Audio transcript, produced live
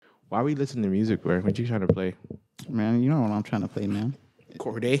Why are we listening to music, bro? What you trying to play? Man, you know what I'm trying to play, man.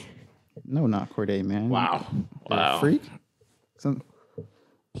 Corday? No, not Corday, man. Wow. Wow. Freak? Some...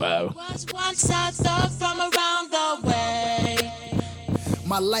 Wow. Was once I thought from around the way.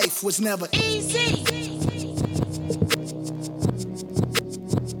 My life was never Easy.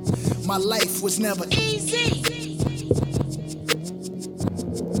 My life was never Easy.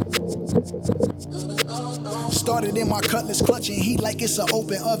 Started in my cutlass, clutching heat like it's an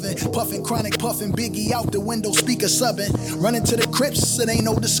open oven. Puffing chronic, puffing Biggie out the window, speaker subbing. Running to the Crips, it ain't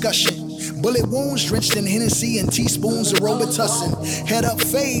no discussion. Bullet wounds drenched in Hennessy and teaspoons of Robitussin. Head up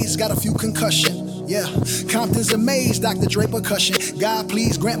phase, got a few concussion. Yeah, Compton's amazed, Dr. Dre percussion. God,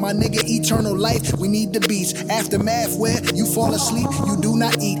 please grant my nigga eternal life. We need the beats. Aftermath where you fall asleep, you do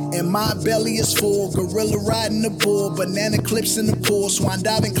not eat. And my belly is full. Gorilla riding the bull, banana clips in the pool. Swan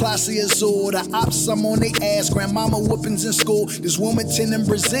diving, classy azul. The ops, I'm on they ass. Grandmama whoopings in school. This Wilmington in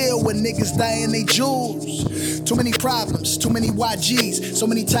Brazil where niggas dying they jewels. Too many problems, too many YGs. So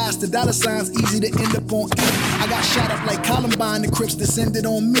many ties to dollar signs, easy to end up on E. I got shot up like Columbine, the Crips descended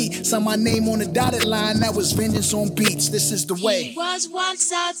on me. Signed my name on the dotted line, that was vengeance on beats. This is the way. He was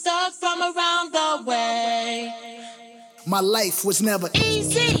once I thought from around the way. My life was never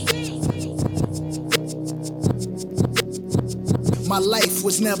Easy. My life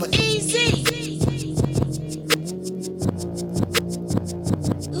was never Easy.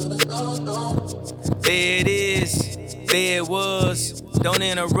 There it is, there it was. Don't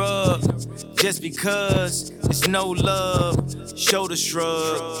interrupt, just because it's no love. Shoulder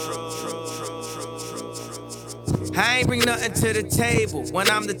shrug. I ain't bring nothing to the table. When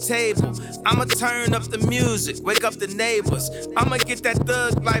I'm the table, I'ma turn up the music, wake up the neighbors. I'ma get that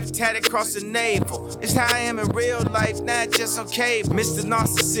thug life tatted across the navel. It's how I am in real life, not just on cable. Mr.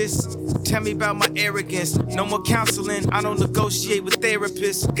 Narcissist, tell me about my arrogance. No more counseling, I don't negotiate with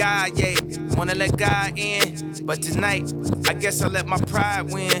therapists. God, yeah, wanna let God in. But tonight, I guess I let my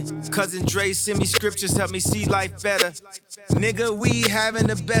pride win. Cousin Dre send me scriptures, help me see life better. Nigga, we having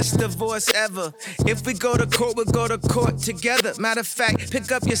the best divorce ever. If we go to court, we'll go to court together. Matter of fact,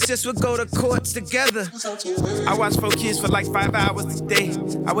 pick up your sis, we'll go to courts together. I watch 4 kids for like 5 hours a day.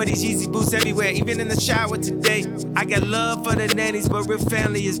 I wear these Yeezy boots everywhere, even in the shower today. I got love for the nannies, but real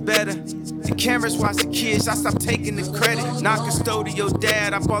family is better. The cameras watch the kids, I stopped taking the credit. Not custodial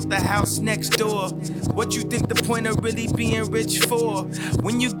dad, I bought the house next door. What you think the point of really being rich for?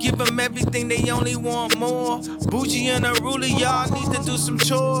 When you give them everything, they only want more. Bougie and a ruler, y'all need to do some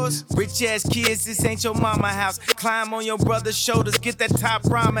chores. Rich ass kids, this ain't your mama house. Climb on your brother's shoulders, get that top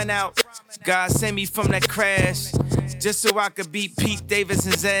ramen out. God sent me from that crash, just so I could beat Pete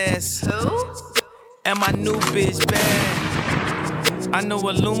Davidson's ass. Who? And my new bitch bad. I know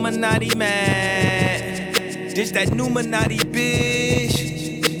Illuminati mad. This that Numinati bitch.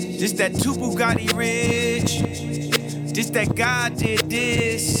 This that two Bugatti rich. This that God did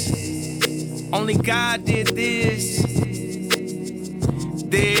this. Only God did this.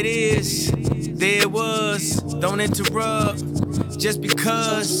 There it is. There it was. Don't interrupt. Just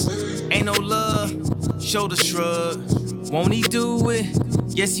because ain't no love. Shoulder shrug. Won't he do it?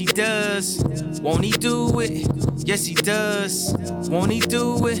 Yes, he does. Won't he do it? Yes, he does. Won't he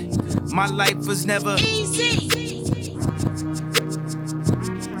do it? My life was never Easy.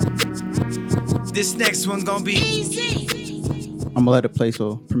 This next one gon' be Easy. I'm gonna let it play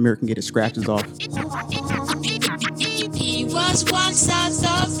so Premier can get his scratches off. He was once I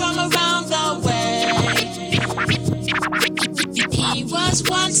thought from around the way. He was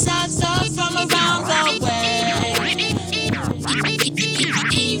once I thought from around the way.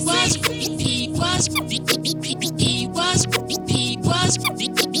 He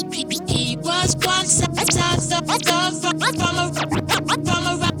was once I thought from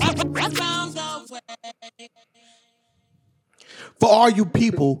around the way. For all you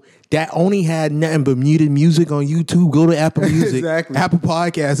people that only had nothing but muted music on YouTube, go to Apple Music. Exactly. Apple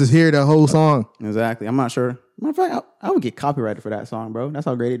Podcasts is here the whole song. Exactly. I'm not sure. Matter of fact, I would get copyrighted for that song, bro. That's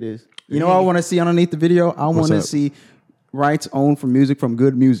how great it is. You know what I want to see underneath the video? I want to up? see rights owned for music from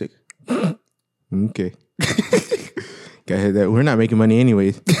Good Music. Okay. Go ahead. We're not making money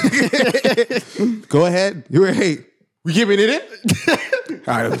anyways. Go ahead. Hey, we giving it in?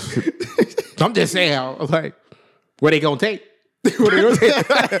 All right. I'm just saying, like, what they gonna take?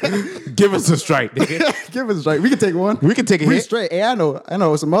 Give us a strike, nigga. Give us a strike. We can take one. We can take a We hit. straight. Hey, I know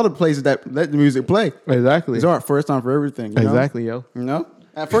some other places that let the music play. Exactly. These aren't first time for everything. You know? Exactly, yo. You know?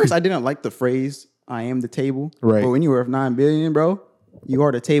 At first, I didn't like the phrase, I am the table. Right. But when you're worth $9 billion, bro, you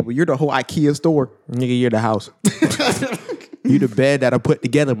are the table. You're the whole IKEA store. Nigga, you're the house. You the bed that I put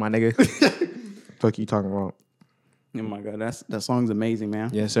together, my nigga. Fuck you talking about? Oh my god, that song's amazing, man.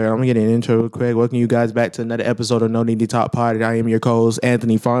 Yes, sir. I'm gonna get an intro real quick. Welcome you guys back to another episode of No Need to Talk Pod. I am your co-host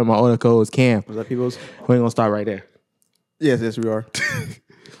Anthony. Following my other co-host Cam. What's up, peoples? We're gonna start right there. Yes, we are.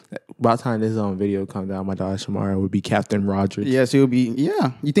 By the time this video comes out, my daughter Shamara would be Captain Roderick. Yes, he'll be.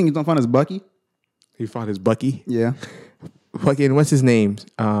 Yeah, you think he's gonna find his Bucky? He found his Bucky. Yeah. Fucking what's his name?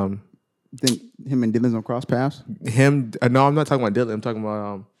 Think him and Dylan's gonna cross paths? Him? No, I'm not talking about Dylan. I'm talking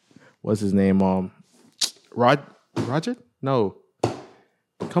about what's his name? Roger? No.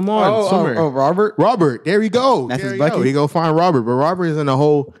 Come on, Swimmer. Robert. Robert. There we go. That's there his we go. Bucky? He go find Robert, but Robert is in a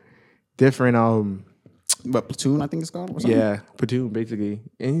whole different But Platoon, I think it's called. Or something? yeah, platoon basically,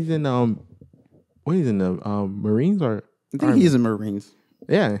 and he's in what he's in the Marines or I think he's in Marines.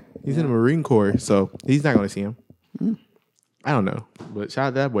 yeah, he's in the Marine Corps, so he's not gonna see him. I don't know, but shout out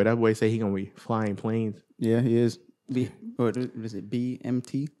to that boy. That boy say he gonna be flying planes. Yeah, he is. What is it?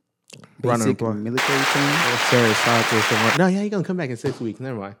 BMT. Running Basic block. military training. Yes, sir. Shout out to someone. No, yeah, he gonna come back in 6 weeks.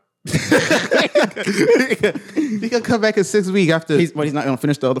 Never mind. He gonna come back in 6 weeks after. He's not gonna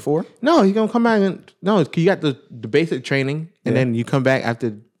finish the other 4. No, he's gonna come back and no. You got the basic training, and Yeah. then you come back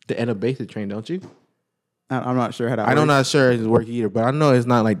after the end of basic training, don't you? I'm not sure how that. I don't works. not sure his work either, but I know it's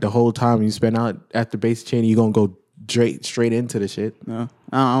not like the whole time you spend out after basic training, you gonna go straight into the shit. No,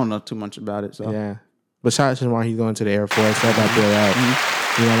 I don't know too much about it. So Yeah, but shout out to Shamar, he's going to the Air Force. That about to out.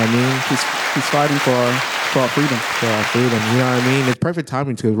 You know what I mean? he's fighting for our freedom. For our freedom. You know what I mean? It's perfect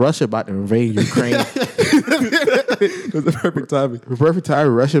timing because Russia about to invade Ukraine. It was the perfect timing. The perfect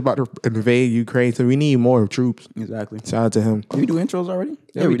time. Russia about to invade Ukraine, so we need more troops. Exactly. Shout out to him. Did we do intros already?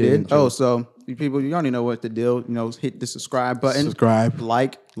 Yeah, we did intros. Oh, so you people, you already know what the deal. You know, hit the subscribe button, Subscribe.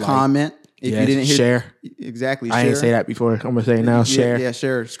 like, comment. If Yes, you didn't hit, share. exactly. I share. didn't say that before. I'm gonna say it now. Yeah, Share. Yeah,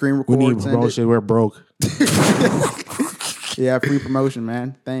 share. Screen We record. need send it. promotion. We're broke. Yeah, free promotion,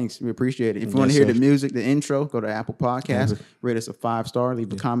 man. Thanks. We appreciate it. If you want to Yes, hear sir. the music, the intro, go to Apple Podcasts, rate us a 5-star,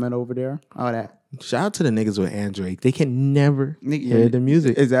 leave a comment over there. All that. Shout out to the niggas with Android. They can never Nigga, hear the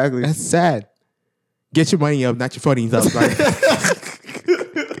music. Exactly. That's sad. Get your money up, not your funnies up. Like,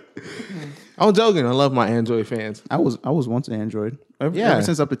 I'm joking. I love my Android fans. I was once an Android. Ever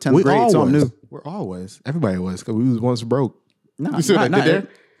since up to 10th grade, all so I'm was. new. We're all was. Everybody was because we was once broke. Nah, You see what I did there?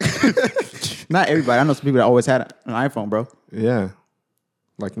 Not everybody. I know some people that always had an iPhone, bro. Yeah,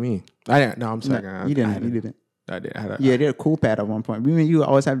 like me. I didn't. No, I'm sorry. You didn't. You didn't. I did. I had a, Yeah, they had a cool pad at one point. We mean you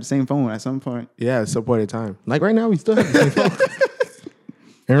always have the same phone at some point. yeah. At some point in time, like right now, we still have the same phone.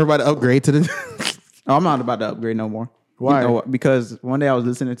 Everybody upgrade to the. Oh, I'm not about to upgrade no more. Why? You know, because one day I was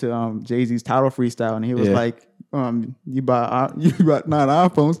listening to Jay-Z's title freestyle, and he was Yeah. like, "You bought 9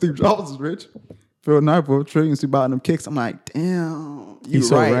 iPhones. Steve Jobs is rich. Phil Knight for trillions. You bought them kicks." I'm like, damn, you He's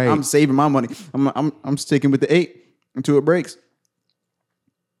so right. right. I'm saving my money. I'm sticking with the 8 until it breaks.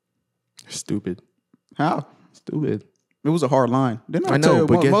 Stupid. How? Stupid. It was a hard line. Didn't I, I tell know,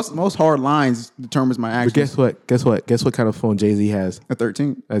 you, but most hard lines determines my But actions. guess what? Guess what? Guess what kind of phone Jay-Z has? A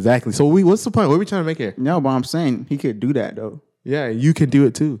 13. Exactly. So what's the point? What are we trying to make here? No, but I'm saying he could do that though. Yeah, you can do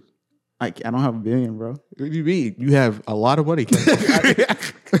it too. Like I don't have $1 billion, bro. What do you mean? You have a lot of money.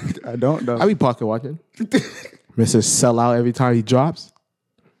 I don't though. I be pocket watching. Mr. Sell out every time he drops.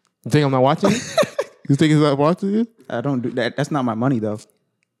 You think I'm not watching? You think he's not watching you? I don't do that. That's not my money though.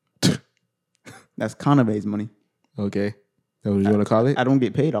 That's Conaway's money. Okay. That's what you want to call it? I don't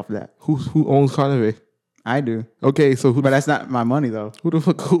get paid off of that. Who owns Conway? I do, Okay, so but that's not my money though. who the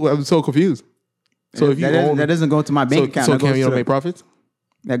fuck? I'm so confused. So if you that, own, that doesn't go to my bank account. so that, Cam, goes you to, don't make profits?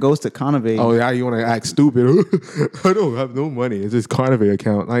 that goes to Conaway. Oh yeah, you want to act stupid? I don't have no money. It's just Conway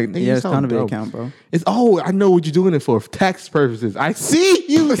account. Like nigga, you yeah, it's sound Conaway dumb. account, bro. It's I know what you're doing it for tax purposes. I see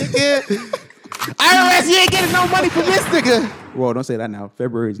you, nigga. IRS, you ain't getting no money from this nigga. Well, don't say that now.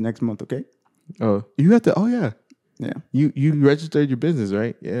 February is next month, okay? Oh, you have to. Oh yeah, Yeah, you registered your business,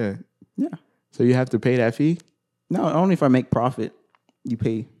 right? Yeah. yeah. So you have to pay that fee. No, only if I make profit, you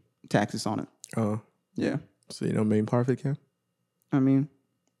pay taxes on it. Oh, Yeah, so you don't make profit, Cam? I mean,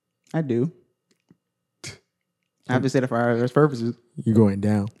 I do. I have to say that for IRS purposes. You're going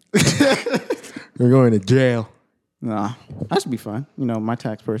down. You're going to jail. Nah, that should be fun. You know, my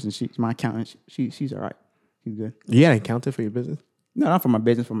tax person, my accountant, she's all right. She's good. You got an accountant for your business? No, not for my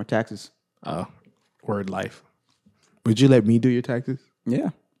business, for my taxes. Oh, word life. Would you let me do your taxes? Yeah,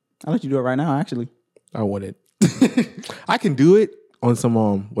 I'll let you do it right now. Actually, I wouldn't. I can do it on some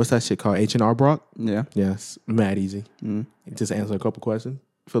what's that shit called? H&R Brock? yeah. Yes, mad easy. Just answer a couple questions,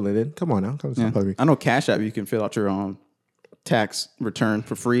 fill it in. Come on now, come Yeah. stop me. I know Cash App, you can fill out your tax return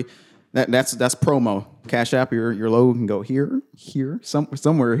for free. That's promo. Cash App, your logo can go here,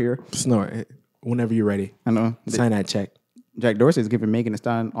 somewhere here. Snort. Whenever you're ready, I know. sign that check. Jack Dorsey is giving Megan Thee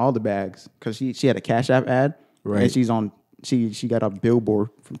Stallion all the bags because she had a Cash App ad Right. And she's on. She got a billboard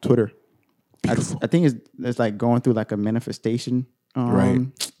from Twitter. I think it's like going through like a manifestation Right.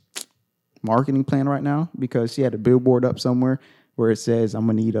 marketing plan right now because she had a billboard up somewhere where it says I'm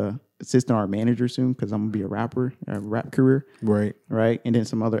gonna need a assistant or a manager soon because I'm gonna be a rapper, a rap career. Right. Right. And then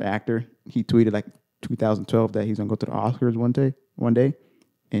some other actor, he tweeted like 2012 that he's gonna go to the Oscars one day,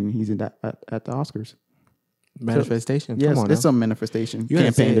 and he's in that at the Oscars. Manifestation. Yes, Come on. it's now. some manifestation You gotta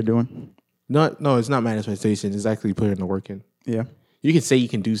campaign say they're it. doing. No, it's not manifestation. It's actually putting the work in. Yeah, You can say you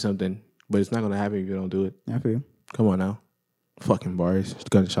can do something, but it's not gonna happen if you don't do it. I feel. Come on now. Fucking bars.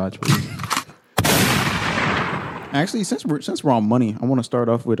 Gunshots. Please. Actually, since we're on money, I want to start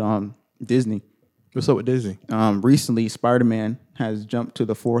off with Disney. What's up with Disney? Recently, Spider-Man has jumped to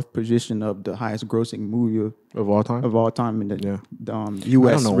the 4th position of the highest grossing movie Of all time? of all time in the Yeah.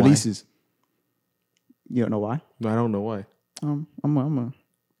 U.S. know why. releases. You don't know why? I don't know why. I'm gonna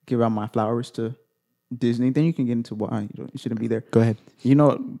give out my flowers to Disney. Then you can get into why you shouldn't be there. Go ahead. You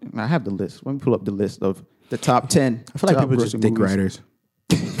know, I have the list. Let me pull up the list of the top 10. I feel like top people are just grossing dick movies. riders.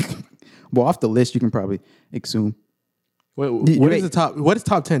 Well, off the list, you can probably exhume. Wait, what is the top? What is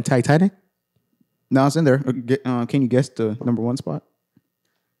top 10? Titanic? No, it's in there. Can you guess the number 1 spot?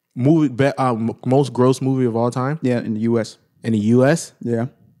 Most gross movie of all time Yeah, in the U.S. in the U.S. Yeah.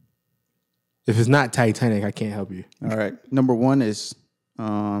 If it's not Titanic, I can't help you. All right. Number 1 is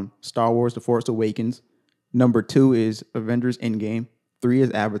Star Wars: The Force Awakens. Number 2 is Avengers: Endgame. 3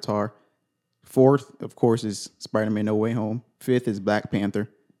 is Avatar. 4th, of course, is Spider-Man: No Way Home. 5th is Black Panther.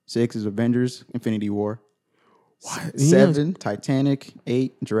 6 is Avengers: Infinity War. What? 7, Titanic.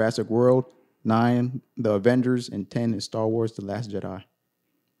 8, Jurassic World. 9, The Avengers. And 10 is Star Wars: The Last Jedi.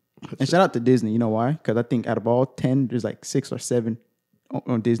 And shout out to Disney. You know why? Because I think out of all 10, there's like 6 or 7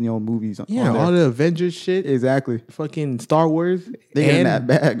 on Disney-owned movies. Yeah, on there. all the Avengers shit. Exactly. Fucking Star Wars. They get in that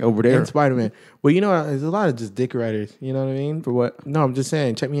bag over there. And Spider-Man. Well, you know, there's a lot of just dick riders. You know what I mean? For what? No, I'm just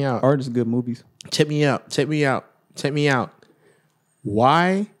saying. Check me out. Are just good movies. Check me out. Check me out. Check me out.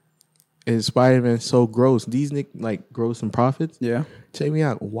 Why is Spider-Man so gross? These like gross and profits? Yeah. Check me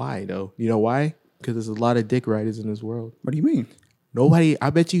out. Why though? You know why? Because there's a lot of dick riders in this world. What do you mean? Nobody. I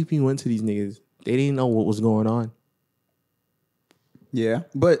bet you if you went to these niggas, they didn't know what was going on. Yeah.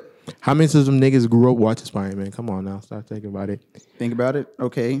 But How many of them niggas grew up watching Spider-Man? Come on now, start thinking about it. think about it.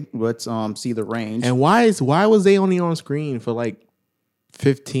 Okay. Let's see the range. And why was they only on screen for like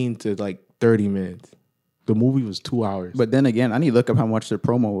 15 to like 30 minutes? The movie was 2 hours. But then again, I need to look up how much the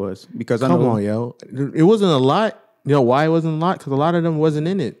promo was because I Come know. on, yo. It wasn't a lot. You know why it wasn't a lot? Because a lot of them wasn't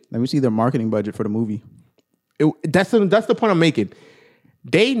in it. Let me see their marketing budget for the movie. That's the point I'm making.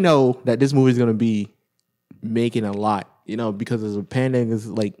 They know that this movie is going to be making a lot, you know, because the pandemic is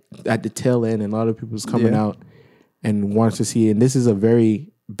like at the tail end and a lot of people's coming Yeah. out and wants to see it. And this is a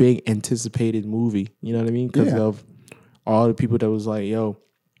very big anticipated movie. You know what I mean? Because Yeah. of all the people that was like, yo,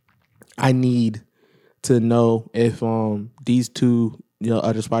 I need to know if these two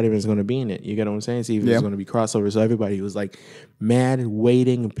other Spider-Man is going to be in it. You get what I'm saying? See if Yeah. it's going to be crossover. So everybody was like mad,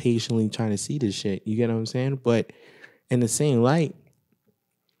 waiting, and patiently trying to see this shit. You get what I'm saying? But in the same light,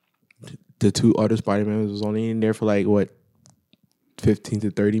 the two other Spider-Man was only in there for like what 15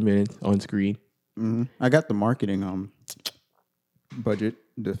 to 30 minutes on screen. I got the marketing budget.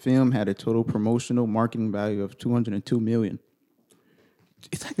 The film had a total promotional marketing value of $202 million.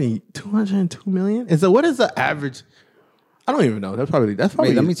 It's like 202 million. And so what is the average? I don't even know. That's probably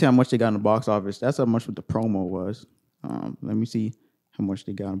Wait, let me see how much they got in the box office. That's how much what the promo was. Let me see how much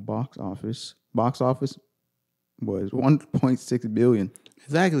they got in box office. Box office was $1.6 billion.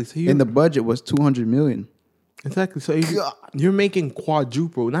 exactly. So And the budget was $200 million. exactly. So you're making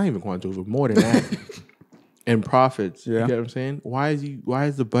quadruple, not even quadruple, more than that, in profits. Yeah. You get what I'm saying? Why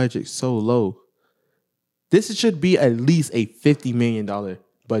is the budget so low? This should be at least a $50 million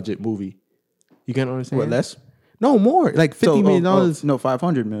budget movie. You get what I'm saying? What, less? No, more. Like $50 million. No,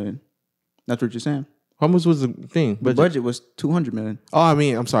 $500 million. That's what you're saying. How much was the thing? The budget was $200 million. Oh, I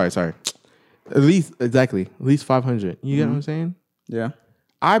mean, I'm sorry. At least 500. You get what I'm saying? Yeah.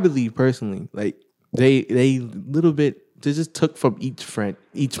 I believe personally, like they just took from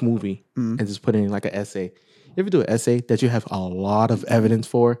each movie and just put in like an essay. You ever do an essay that you have a lot of evidence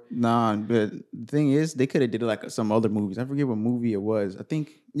for? Nah, but the thing is, they could have did it like some other movies. I forget what movie it was. I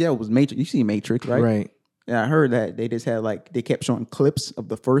think, it was Matrix. You see Matrix, right? Right. Yeah, I heard that they just had they kept showing clips of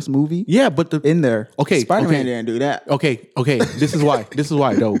the first movie Yeah, but in there. Okay, Spider-Man okay. didn't do that. Okay. This is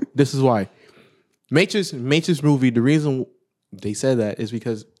why. though. This is why. Matrix movie, the reason they said that is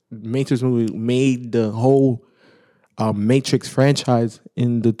because Matrix movie made the whole Matrix franchise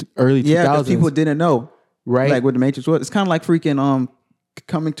in the early 2000s. Yeah, because people didn't know. Right. Like what the Matrix was. It's kind of like freaking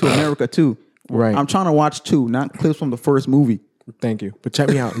Coming to America too. for. Right. I'm trying to watch 2, not clips from the first movie. Thank you. But check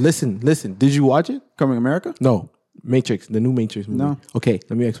me out. Listen. Did you watch it? Coming America? No. Matrix, the new Matrix movie. No. Okay,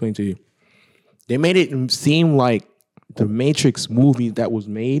 let me explain to you. They made it seem like the Matrix movie that was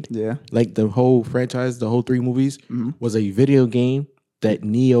made, Yeah. like the whole franchise, the whole 3 movies, was a video game that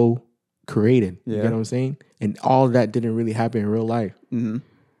Neo created. You Yeah. get what I'm saying? And all of that didn't really happen in real life. You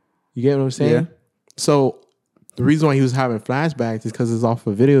get what I'm saying? Yeah. So the reason why he was having flashbacks is because it's off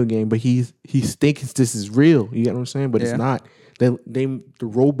a video game, but he thinks this is real. You get what I'm saying? But Yeah. it's not. The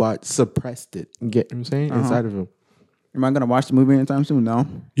robot suppressed it. You get what I'm saying? Inside of him. Am I gonna watch the movie anytime soon? No.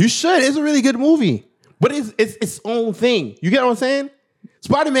 You should. It's a really good movie. But it's its own thing. You get what I'm saying?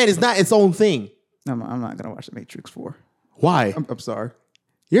 Spider-Man is not its own thing. I'm not gonna watch the Matrix 4. Why? I'm sorry.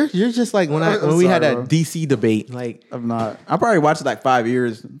 You're just like when I'm we had sorry, that bro. DC debate. Like, I'm not. I'll probably watch it like 5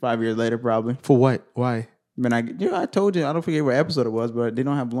 years later, probably. for what? Why? I told you, I don't forget what episode it was, but they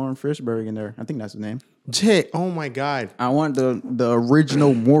don't have Lauren Fishburne in there. I think that's his name. Shit. Oh my God. I want the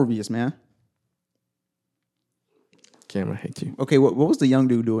original Morbius, man. Cam, I hate you. Okay, what was the young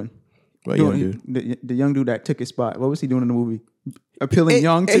dude doing? What young dude? The young dude that took his spot. What was he doing in the movie? Appealing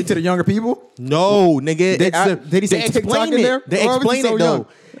to the younger people? No, nigga. Did he say TikTok explain in it. there? They Or was he explain so it though. young?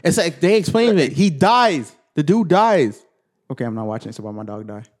 It's like they explain it. He dies. The dude dies. Okay, I'm not watching it. So why my dog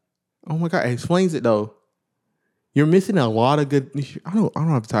die? Oh my God. It explains it though. You're missing a lot of good. I don't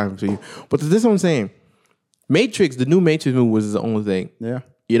have time for you. But this is what I'm saying. Matrix, the new Matrix movie was the only thing. Yeah.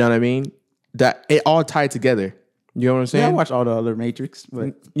 You know what I mean? That it all tied together. You know what I'm saying? Yeah, I watched all the other Matrix,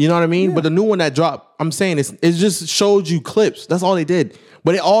 but You know what I mean? But the new one that dropped, I'm saying it just showed you clips. That's all they did.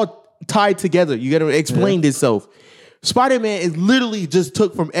 But it all tied together. You gotta explain itself. Spider-Man is literally just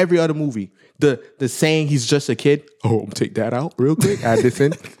took from every other movie. The saying he's just a kid. Oh, I'm gonna take that out real quick. Add this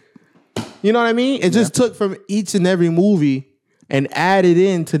in. You know what I mean? It just took from each and every movie and added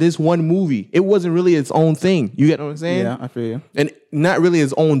into this one movie. It wasn't really its own thing. You get what I'm saying? yeah, I feel you. And not really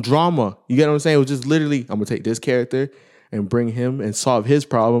his own drama. You get what I'm saying? It was just literally, I'm gonna take this character and bring him and solve his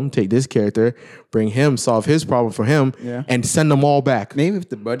problem. Take this character, bring him, solve his problem for him, Yeah. and send them all back. Maybe if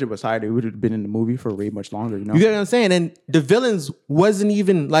the budget was higher, they would have been in the movie for way much longer. You know? You get what I'm saying? And the villains wasn't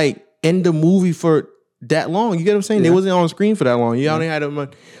even like in the movie for that long. You get what I'm saying? They Yeah. wasn't on screen for that long. You only had them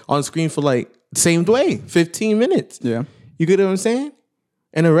on screen for like same way, 15 minutes. Yeah. You get what I'm saying?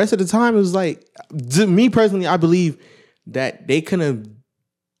 And the rest of the time, it was like, to me personally, I believe that they could have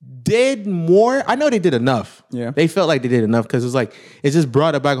did more. I know they did enough. Yeah. They felt like they did enough because it was like, it just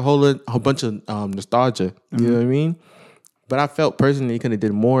brought back a whole bunch of nostalgia. You know what I mean? But I felt personally they could have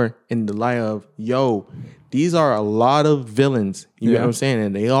did more in the light of, yo, these are a lot of villains. You know what I'm saying?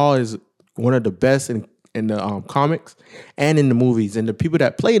 And they all is one of the best in the comics and in the movies. And the people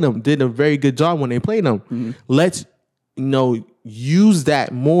that played them did a very good job when they played them. Let's, use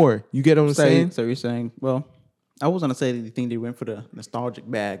that more. You get what I'm saying? So you're saying, well, I was gonna say that you think they went for the nostalgic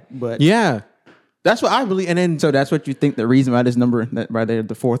bag, but Yeah. That's what I believe. And then, so that's what you think the reason why this number that right there,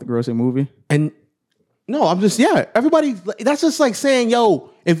 the 4th grossing movie. and no, I'm just, everybody, that's just like saying,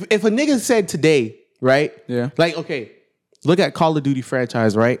 yo, if a nigga said today, right? Yeah. Like, okay, look at Call of Duty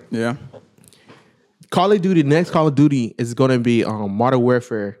franchise, right? Yeah. Call of Duty, the next Call of Duty is going to be Modern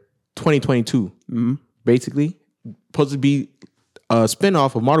Warfare 2022. Basically, supposed to be a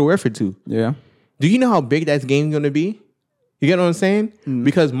spinoff of Modern Warfare 2. Yeah. Do you know how big that game's going to be? You get what I'm saying?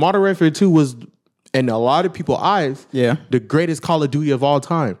 Because Modern Warfare 2 was, in a lot of people's eyes, the greatest Call of Duty of all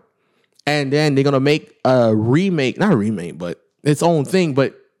time. And then they're going to make a remake, not a remake, but its own thing,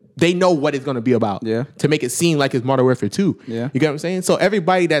 but they know what it's going to be about. Yeah. To make it seem like it's Modern Warfare 2. Yeah. You get what I'm saying? So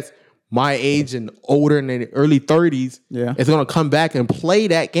everybody that's my age and older in the early 30s is going to come back and play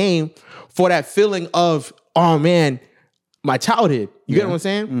that game for that feeling of, oh man, my childhood. You get what I'm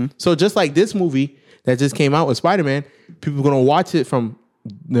saying? So just like this movie that just came out with Spider-Man, people are going to watch it from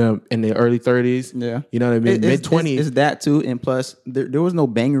in the early 30s. Yeah. You know what I mean? Mid-20s. It's that too. And plus, there was no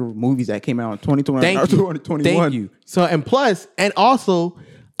banger movies that came out in 2020 or 2021. Thank you. So, and plus, and also,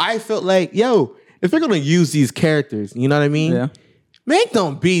 I felt like, yo, if they're going to use these characters, you know what I mean? Yeah. Make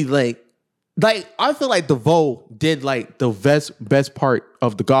them be like I feel like DeVoe did like the best part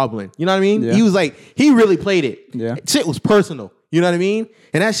of the Goblin. You know what I mean? Yeah. He was like, he really played it. Yeah. Shit was personal. You know what I mean?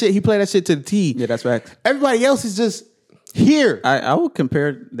 And that shit, he played that shit to the T. Yeah, that's facts. Everybody else is just here. I would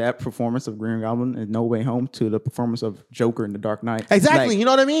compare that performance of Green Goblin in No Way Home to the performance of Joker in The Dark Knight. Exactly. Like, you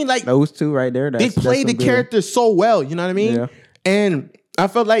know what I mean? Like those two right there. they played the character so well. You know what I mean? Yeah. And I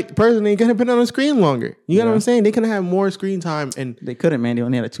felt like personally, could have been on the screen longer. You know what I'm saying? They could have had more screen time. And They couldn't, man. They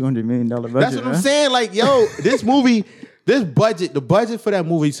only had a $200 million budget. that's what I'm man. saying. Like, yo, this movie, the budget for that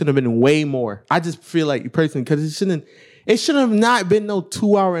movie should have been way more. I just feel like personally, because It should have not been no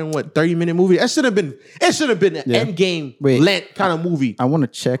 2 hour and 30-minute movie. It should have been an Endgame length kind of movie. I want to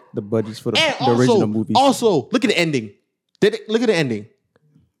check the budgets for the also, original movies. Also, look at the ending. Look at the ending.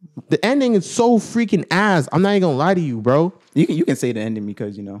 The ending is so freaking ass. I'm not even gonna lie to you, bro. You can say the ending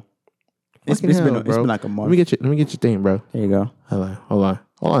because it's been like a month. Let me get your thing, bro. There you go. Hold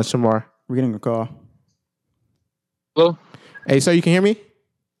on, Shamar. We're getting a call. Hello? Hey, sir, you can hear me?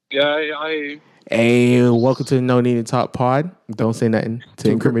 Yeah, I Hey, welcome to the No Need to Talk pod. Don't say nothing to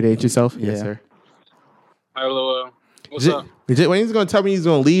incriminate yourself. Yeah. Yes, sir. hello. What's up? When he's gonna tell me he's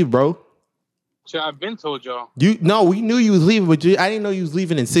gonna leave, bro? Shit, I've been told y'all. We knew you was leaving, but I didn't know you was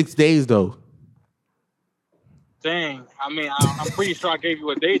leaving in 6 days though. Dang. I mean, I'm pretty sure I gave you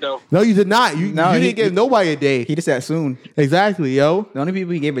a day though. No, you did not. You didn't give nobody a day. He just said soon. Exactly, yo. The only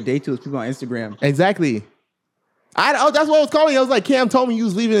people he gave a day to is people on Instagram. Exactly. That's what I was calling you. I was like, Cam told me you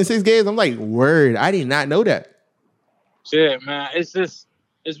was leaving in 6 days. I'm like, word. I did not know that. Shit, man. It's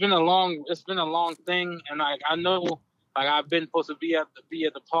been a long thing, and I know I've been supposed to be at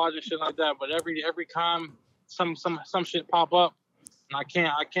the pod and shit like that, but every time some shit pop up, and I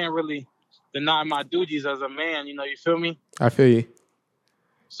can't really deny my duties as a man. You feel me? I feel you.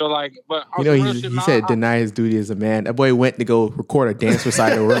 So but he said deny his duty as a man. That boy went to go record a dance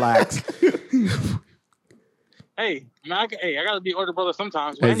recital. Relax. Hey, man, I gotta be older brother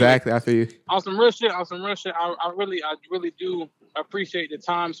sometimes. But exactly, anyway, I feel you. On some real shit. I really do appreciate the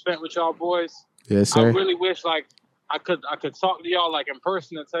time spent with y'all boys. Yes, sir. I really wish I could talk to y'all in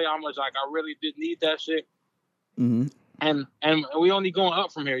person and tell you how much I really did need that shit. Mm-hmm. And we only going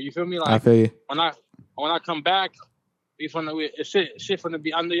up from here. You feel me? I feel you. When I come back, shit finna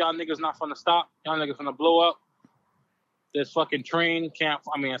be. I know y'all niggas not finna stop. Y'all niggas finna blow up. This fucking train can't.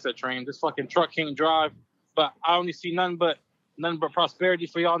 I mean, I said train. This fucking truck can't drive. But I only see nothing but prosperity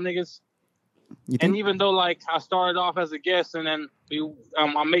for y'all niggas. And even though I started off as a guest and then I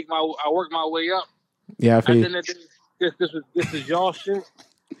work my way up. Yeah, I feel you. This is y'all shit,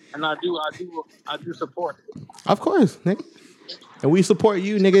 and I do support it. Of course, nigga. And we support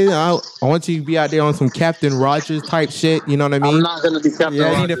you, nigga. I want you to be out there on some Captain Rogers type shit. You know what I mean? I'm not gonna be Captain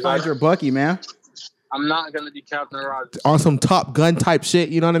Rogers. You need to find your Bucky, man. I'm not gonna be Captain Rogers. On some Top Gun type shit.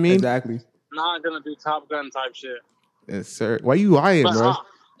 You know what I mean? Exactly. Not gonna do Top Gun type shit. Yes, sir. Why you lying, bro?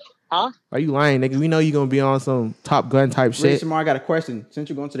 Huh? Why you lying, nigga? We know you're gonna be on some Top Gun type shit. Shamar, I got a question. Since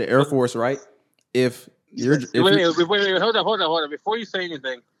you're going to the Air Force, right? Wait, hold up. Before you say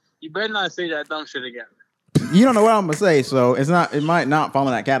anything, you better not say that dumb shit again. You don't know what I'm gonna say, so it might not fall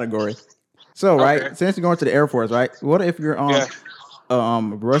in that category. So, right, since you're going to the Air Force, right? What if you're on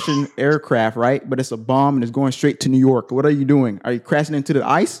Russian aircraft, right? But it's a bomb and it's going straight to New York. What are you doing? Are you crashing into the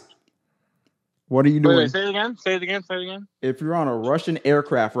ice? What are you doing? Wait, say it again. If you're on a Russian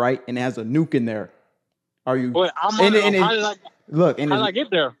aircraft, right, and it has a nuke in there, are you? Wait, how did I get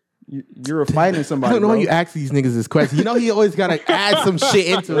there? You're fighting somebody. I don't know why you ask these niggas this question. You know he always gotta add some shit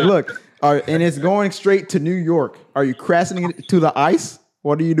into it. Look, and it's going straight to New York. Are you crashing it to the ice?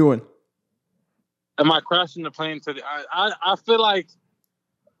 What are you doing? Am I crashing the plane to the ice? I feel like,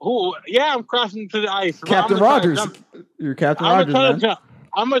 I'm crashing to the ice. Captain Rogers. You're Captain Rogers, man.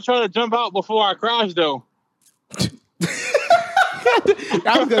 I'm gonna try to jump out before I crash, though. I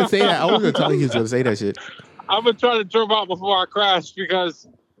was gonna say that. I was gonna tell you he was gonna say that shit. I'm gonna try to jump out before I crash because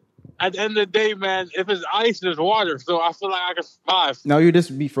at the end of the day, man, if it's ice, there's water, so I feel like I can survive. No, you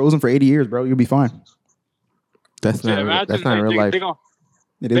just be frozen for 80 years, bro. You'll be fine. That's not real life. They're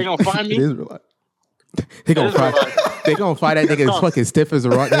gonna find me. It is real life. They gonna find that nigga as fucking stiff as a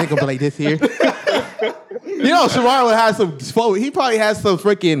rock. They gonna be like this here. You know, Shamar will have some. He probably has some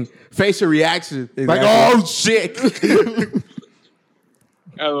freaking facial reaction, exactly. like, "Oh shit."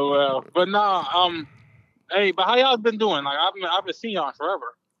 LOL. But hey, but how y'all been doing? Like, I've been seeing y'all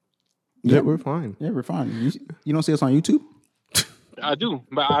forever. Yeah, we're fine. Yeah, we're fine. You don't see us on YouTube? I do,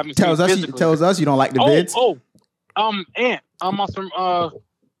 but I haven't tells us you don't like the vids. Ant, I'm on some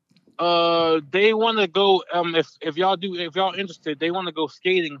they want to go if y'all interested, they want to go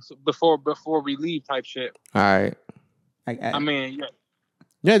skating before we leave type shit. All right. I mean,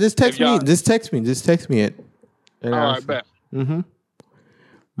 yeah. Just text me. Just text me it. All right, bet. Mm-hmm.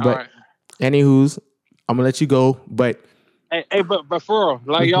 But all right. Anywho's, I'm gonna let you go. But hey, but for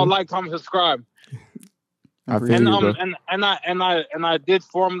real, y'all like, comment, subscribe. I feel you, bro. And I did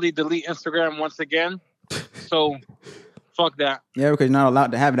formally delete Instagram once again. So fuck that. Yeah, because you're not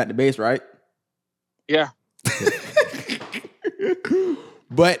allowed to have it at the base, right? Yeah.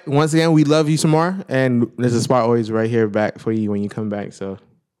 But once again, we love you some more, and there's a spot always right here back for you when you come back. So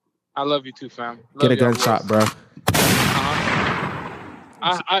I love you too, fam. Get a gunshot, bro.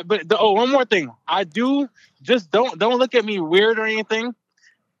 One more thing. I do just don't look at me weird or anything,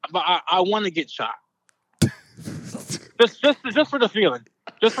 but I want to get shot. just for the feeling.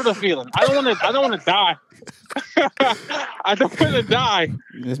 Just for the feeling. I don't want to die. I don't want to die.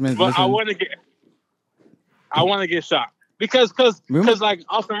 But I want to get shot because like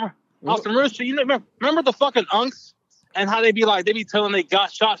Austin Rooster, you know, remember the fucking unks and how they be telling they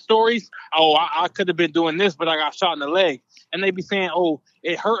got shot stories. Oh, I could have been doing this, but I got shot in the leg, and they be saying, oh,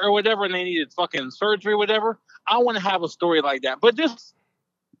 it hurt or whatever, and they needed fucking surgery or whatever. I want to have a story like that, but just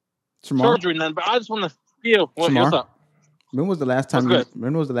surgery, none. But I just want to feel what's up. When was the last time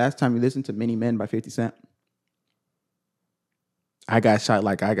you listened to Many Men by 50 Cent? I got shot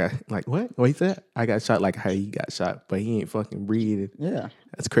like what? What he said? I got shot like how he got shot, but he ain't fucking breathing. Yeah.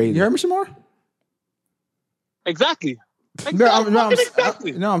 That's crazy. You heard me, Shamar? Exactly.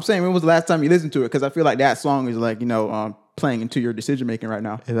 I'm saying when was the last time you listened to it? Because I feel like that song is like, playing into your decision making right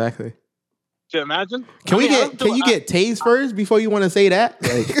now. Exactly. Can you imagine? Can you get tased first before you want to say that?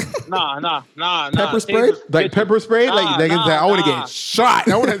 Like, nah. Pepper spray? Like pepper spray? I want to get shot.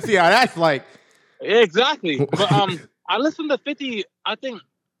 I want to see how that's like. Exactly. But I listened to 50, I think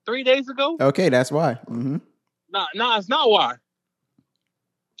 3 days ago. Okay, that's why. Mm-hmm. Nah, it's not why.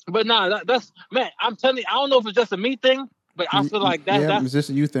 But that's man. I'm telling you, I don't know if it's just a me thing, but I feel like that's it's just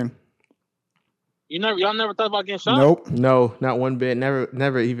a you thing. Y'all never thought about getting shot? Nope. No, not one bit.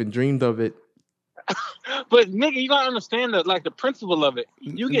 Never even dreamed of it. But nigga, you gotta understand the principle of it.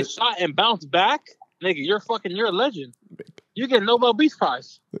 You get shot and bounce back, nigga. You're a legend. You get a Nobel Peace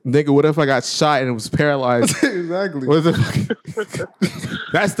Prize. Nigga, what if I got shot and it was paralyzed? Exactly.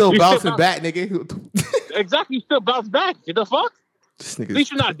 That's still bouncing back, nigga. Exactly, you still bounce back. Get the fuck? This nigga. At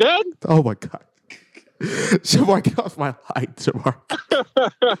least you're not dead. Oh my god. Shamar, get off my light, Shamar.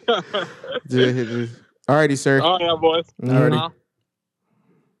 Alrighty, sir. Oh yeah, boys. Alrighty.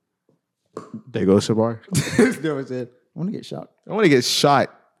 There goes Shamar. Never said, I want to get shot. I want to get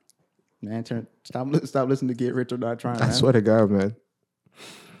shot. Man, stop listening to Get Rich or Die Trying. I swear to God, man.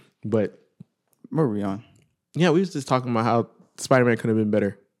 But where were we on? Yeah, we was just talking about how Spider-Man could have been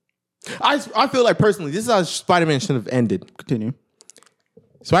better. I feel like personally, this is how Spider-Man should have ended. Continue.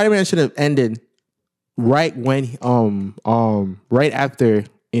 Spider-Man should have ended right when right after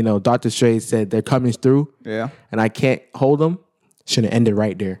Dr. Strange said they're coming through. Yeah. And I can't hold them. Should have ended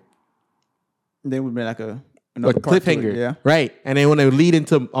right there. Then would be like a cliffhanger, yeah, right? And then when they lead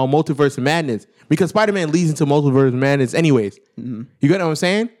into Multiverse of Madness, because Spider-Man leads into Multiverse of Madness anyways. Mm-hmm. You get what I'm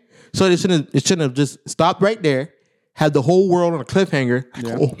saying? So it shouldn't have just stopped right there, had the whole world on a cliffhanger.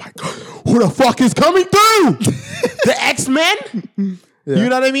 Like, oh my god, who the fuck is coming through? The X-Men? Yeah. You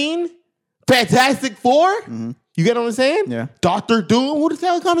know what I mean? Fantastic Four? Mm-hmm. You get what I'm saying? Yeah. Doctor Doom? Who the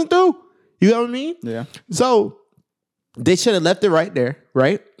hell is coming through? You know what I mean? Yeah. So they should have left it right there,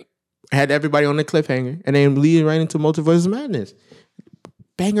 right? Had everybody on the cliffhanger, and then lead right into Multiverse of Madness.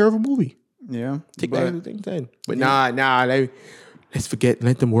 Banger of a movie. Yeah. Take that everything said. But nah. Let's forget.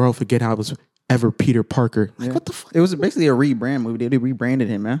 Let the world forget I was ever Peter Parker. Like, what the fuck? It was basically a rebrand movie. They rebranded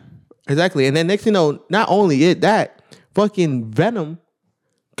him, man. Exactly. And then next thing you know, not only that fucking Venom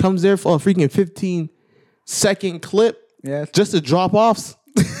comes there for a freaking 15-second clip. Yeah. Just to drop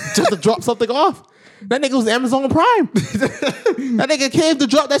something off. That nigga was Amazon Prime. That nigga came to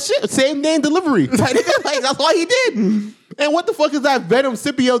drop that shit. Same day delivery. Like, that's all he did. And what the fuck is that Venom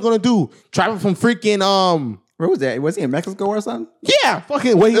Scipio gonna do? Travel from freaking where was that? Was he in Mexico or something? Yeah,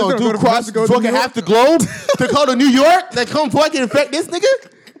 fucking what he gonna do? Cross fucking half the globe to go to New York? That come fucking infect this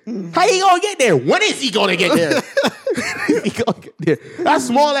nigga? How he gonna get there? When is he gonna get there? He gonna get there? That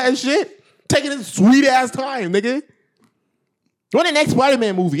small ass shit taking his sweet ass time, nigga. When the next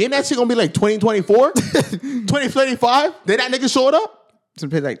Spider-Man movie? Ain't that shit gonna be like 2024? 2025? Then that nigga showed up? It's gonna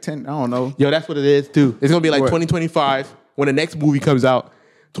be like 10, I don't know. Yo, that's what it is too. It's gonna be like 2025 when the next movie comes out.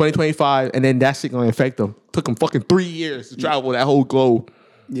 2025, and then that shit gonna infect them. Took them fucking 3 years to travel that whole globe.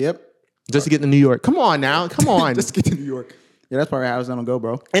 Yep. Just to get to New York. Come on now. Come on. Just to get to New York. Yeah, that's probably how it's gonna go,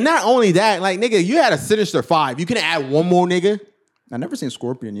 bro. And not only that, like, nigga, you had a Sinister 5. You can add one more nigga. I never seen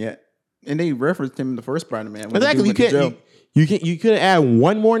Scorpion yet. And they referenced him in the first Spider-Man. Exactly. You couldn't add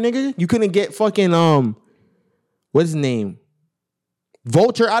one more nigga. You couldn't get fucking what's his name?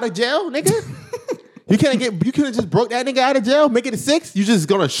 Vulture out of jail, nigga. You couldn't just broke that nigga out of jail, make it a 6. You just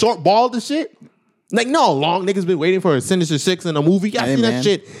gonna short ball the shit. Like, no, long niggas been waiting for a Sinister 6 in a movie. I see that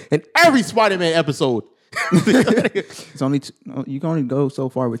shit in every Spider-Man episode. It's only you can only go so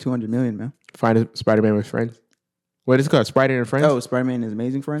far with 200 million, man. Find a Spider-Man with friends. What is it called? Spider and Friends? Oh, Spider-Man is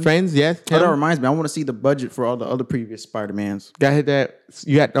Amazing Friends? Friends, yes. Oh, that reminds me. I want to see the budget for all the other previous Spider-Mans. Got hit that.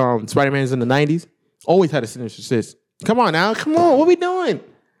 You had Spider-Man's in the 90s. Always had a Sinister 6. Come on now. Come on. What we doing?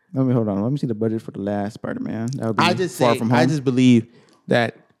 Let me hold on. Let me see the budget for the last Spider-Man. That would be I just Far say, From Home. I just believe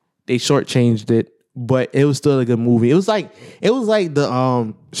that they shortchanged it, but it was still a good movie. It was like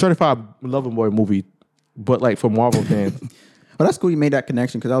the Certified Lover Boy movie, but like for Marvel fans. Well, that's cool. You made that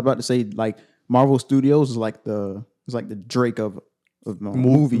connection because I was about to say like Marvel Studios is like the Drake of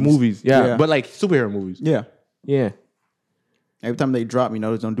movies. Yeah. But like superhero movies. Yeah. Yeah. Every time they drop, they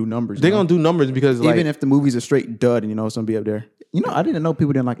don't do numbers. They're gonna do numbers because like, even if the movie's a straight dud, and it's gonna be up there. I didn't know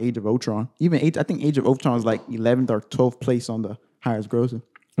people didn't like Age of Ultron. I think Age of Ultron is like 11th or 12th place on the highest grossing.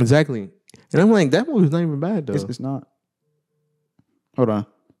 exactly. And I'm like, that movie's not even bad though. It's not. Hold on.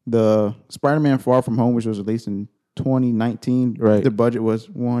 The Spider-Man Far From Home, which was released in 2019, Right. the budget was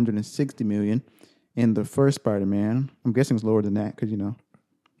 $160 million. And the first Spider-Man, I'm guessing it's lower than that because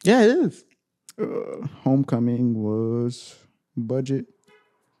Yeah, it is. Homecoming was budget.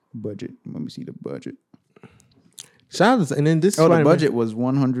 Let me see the budget. Shout out to, and then this The Spider-Man- budget was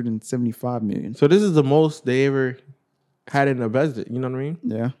 $175 million. So this is the most they ever had in a budget. You know what I mean?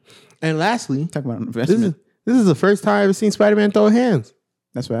 Yeah. And lastly, Talk about an this investment. is the first time I ever seen Spider-Man throw hands.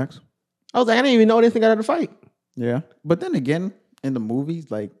 That's facts. I was like, I didn't even know this thing got out of the fight. Yeah. But then again, in the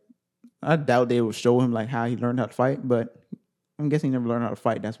movies, like, I doubt they will show him like how he learned how to fight, but I'm guessing he never learned how to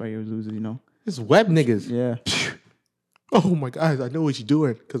fight. That's why he was losing, It's web niggas. Yeah. Oh my guys, I know what you're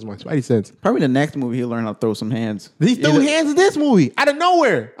doing because of my Spidey sense. Probably the next movie he'll learn how to throw some hands. He threw hands in this movie out of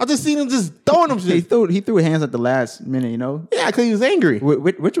nowhere. I just seen him just throwing them He shit. threw hands at the last minute, Yeah, because he was angry.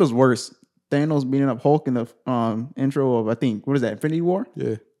 Which was worse? Thanos beating up Hulk in the intro of, I think, what is that, Infinity War?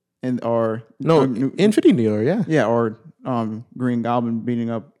 Yeah. Or Infinity War, yeah. Yeah, or Green Goblin beating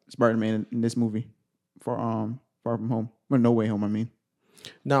up Spider-Man in this movie for Far From Home. Well, No Way Home, I mean.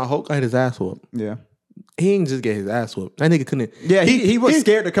 Now Hulk got his ass whooped. Yeah. He didn't just get his ass whooped. That nigga couldn't. Yeah, he was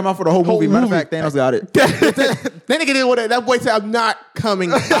scared to come out for the whole movie. Matter of fact, Thanos got it. That nigga didn't want that boy said, I'm not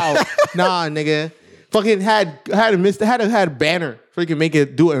coming out. Nah, nigga. Fucking had a banner freaking make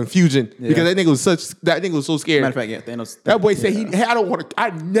it do an infusion because that nigga was so scared. Matter of fact, yeah, Thanos. That boy said I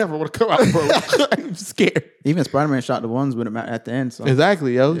never want to come out, bro. I'm scared. Even Spider-Man shot the ones with him at the end. So.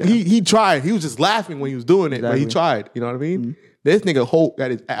 Exactly, yo. Yeah. He tried. He was just laughing when he was doing it, but he Exactly. tried. You know what I mean? This nigga Hulk got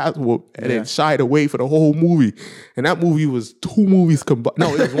his ass whooped and Yeah. then shied away for the whole movie. And that movie was 2 movies combined.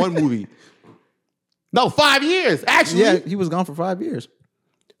 No, it was 1 movie. No, 5 years, actually. Yeah, he was gone for 5 years.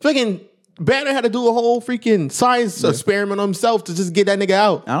 Freaking Banner had to do a whole freaking science experiment on himself to just get that nigga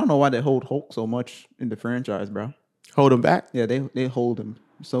out. I don't know why they hold Hulk so much in the franchise, bro. Hold him back? Yeah, they hold him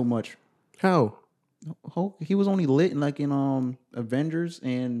so much. How? Hulk, he was only lit in Avengers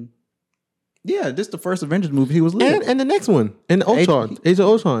and this the first Avengers movie he was lit. And the next one. And Ultron. Age of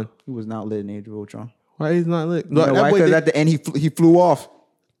Ultron. He was not lit in Age of Ultron. Why he's not lit? You know why? boy Because did- at the end he flew off.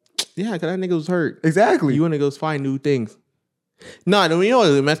 yeah, because that nigga was hurt. Exactly. You want to go find new things. No, you know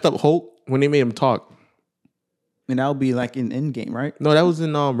what messed up Hulk? When they made him talk. And that would be like in Endgame, right? No, that was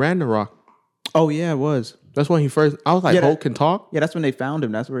in Random Rock. Oh yeah, it was. That's when he first. I was like, Yeah, Hulk can talk. Yeah, that's when they found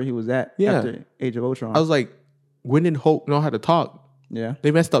him. That's where he was at. Yeah. After Age of Ultron. I was like, when did Hulk know how to talk? yeah.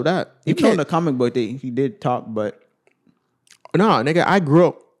 They messed up that. You Even though in can't. the comic book he did talk, but No, nigga, I grew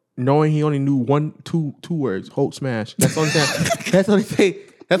up knowing he only knew two words. Hulk smash. That's the only thing. That's the only thing.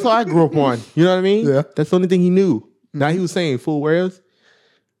 That's all I grew up on. You know what I mean? Yeah. That's the only thing he knew. Now he was saying full words.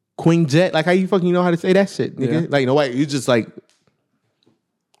 Queen Jet. Like how you fucking know how to say that shit, nigga? Yeah. Like no way. You just like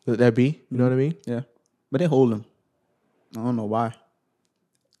let that be. You know what I mean? yeah. But they hold him. I don't know why.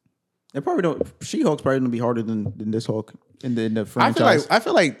 They probably don't. She-Hulk's probably gonna be harder than this Hulk in the franchise. I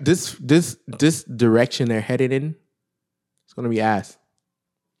feel like this direction they're headed in, it's gonna be ass.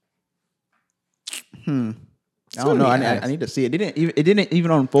 I don't gonna know. be I ass. need to see it. It didn't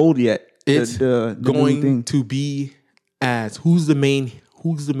even unfold yet. It's the new going thing. to be ass. Who's the main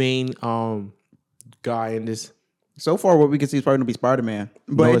guy in this? So far, what we can see is probably gonna be Spider-Man,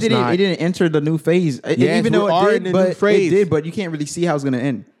 but No, it it's didn't. not. It didn't enter the new phase. Yes, Even though we are it in did, the new but phase. it did. But you can't really see how it's gonna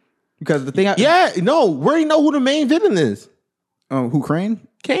end because the thing. Yeah, no, we already know who the main villain is. Who Crane?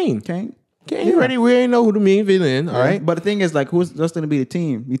 Kane. Kane. Kane. Yeah. We already know who the main villain. All right. But the thing is, like, who's just gonna be the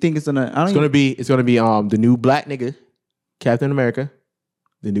team? You think it's gonna? I don't. It's gonna be the new black nigga, Captain America.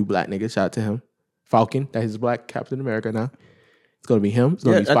 The new black nigga. Shout out to him. Falcon. That is black Captain America now. It's gonna be him. It's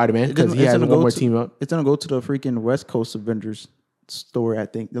gonna be Spider-Man because he has one more team up. It's gonna go to the freaking West Coast Avengers story. I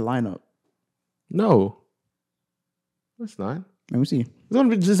think the lineup. No. It's not. Let me see.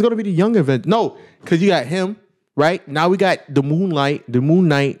 It's gonna be the young event. No, because you got him, right? Now we got the Moon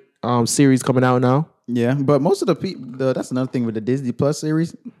Knight series coming out now. Yeah, but most of the people. That's another thing with the Disney Plus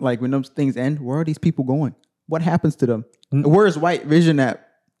series. Like when those things end, where are these people going? What happens to them? Where's White Vision at?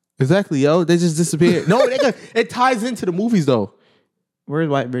 Exactly, yo. They just disappeared. No, it ties into the movies though. Where's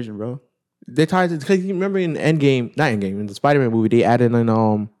White Vision, bro? They tied it because you remember in Endgame, not Endgame, in the Spider-Man movie, they added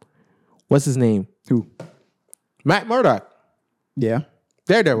in what's his name? Who? Matt Murdock. Yeah.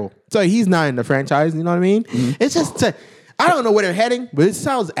 Daredevil. So he's not in the franchise, you know what I mean? It's just I don't know where they're heading, but it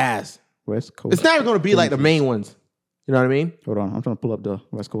sounds ass. West Coast. It's never gonna be like the main ones. You know what I mean? Hold on. I'm trying to pull up the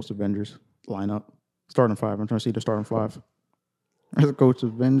West Coast Avengers lineup. Starting 5. I'm trying to see the starting 5. West Coast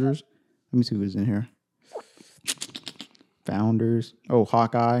Avengers. Let me see who's in here. Founders. Oh,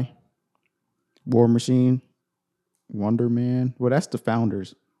 Hawkeye. War Machine. Wonder Man. Well, that's the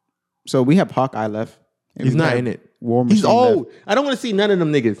Founders. So we have Hawkeye left. and He's we not have in it. War Machine He's old. left. I don't want to see none of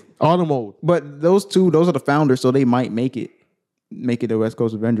them niggas. All them old. But those are the Founders, so they might make it the West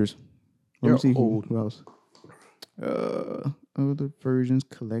Coast Avengers. Let They're me see old. who else. Other versions,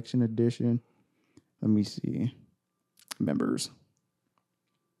 collection edition. Let me see. Members.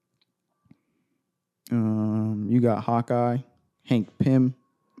 You got Hawkeye, Hank Pym,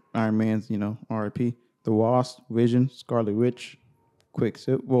 Iron Man's, RIP. The Wasp, Vision, Scarlet Witch,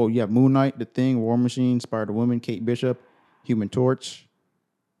 Quicksilver. Well, you have Moon Knight, The Thing, War Machine, Spider-Woman, Kate Bishop, Human Torch.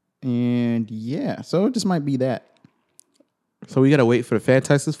 And yeah, so it just might be that. So we gotta wait for the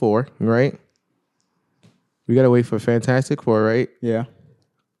Fantastic Four, right? We gotta wait for Fantastic Four, right? Yeah.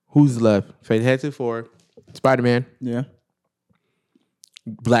 Who's left? Fantastic Four, Spider-Man, Yeah.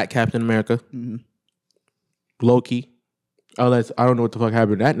 Black Captain America, Loki. Unless I don't know what the fuck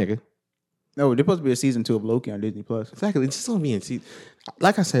happened to that nigga. No, there's supposed to be a season 2 of Loki on Disney Plus. Exactly. It's just gonna be in season.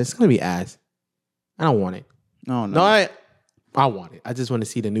 Like I said, it's gonna be ass. I don't want it. Oh, no. No, I want it. I just want to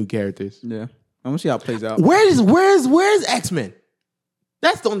see the new characters. Yeah. I'm going to see how it plays out. Where's X-Men?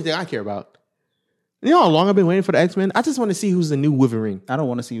 That's the only thing I care about. You know how long I've been waiting for the X-Men? I just want to see who's the new Wolverine. I don't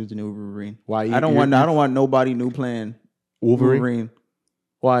want to see who's the new Wolverine. Why? I don't want nobody new playing Wolverine?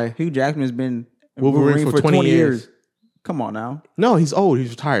 Why? Hugh Jackman has been Wolverine for 20 years. Come on now. No, he's old.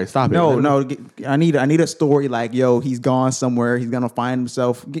 He's retired. Stop it. No. I need a story like, yo, he's gone somewhere. He's gonna find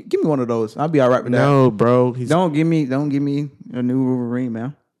himself. Give me one of those. I'll be all right with that. No, bro. Don't give me a new Wolverine,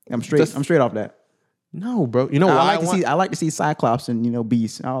 man. I'm straight off that. No, bro. You know what I like to see Cyclops and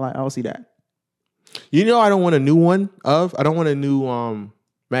Beast. I'll see that. You know I don't want a new one of. I don't want a new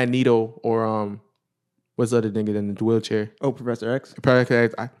Magneto or what's the other nigga in the wheelchair? Oh, Professor X.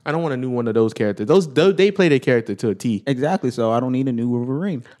 I don't want a new one of those characters. They play their character to a T. Exactly. So I don't need a new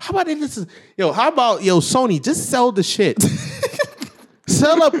Wolverine. How about Sony just sell the shit.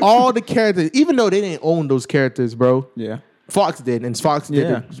 Sell up all the characters, even though they didn't own those characters, bro. Yeah. Fox did, and Fox did.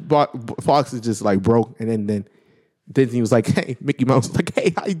 Yeah. Fox is just like broke, and then Disney was like, "Hey, Mickey Mouse was like,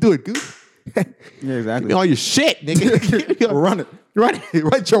 hey, how you doing, goose? Yeah, Give exactly. me all your shit, nigga. Run it. Run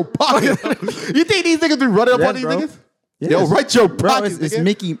your pocket. You think these niggas be running up Yes, on these bro. niggas? Yes. Yo, right your Bro, pocket. it's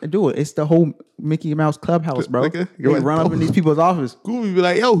Mickey. Do it. It's the whole Mickey Mouse clubhouse, bro. Nigga, You run up in these people's office. Goofy be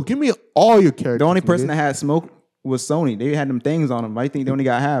like, yo, give me all your characters. The only person nigga. that had smoke was Sony. They had them things on them. Why do you think they only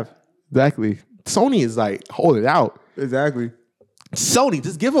got half? Exactly. Sony is like, hold it out. Exactly. Sony,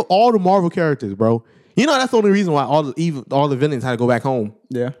 just give up all the Marvel characters, bro. You know that's the only reason why all the villains had to go back home.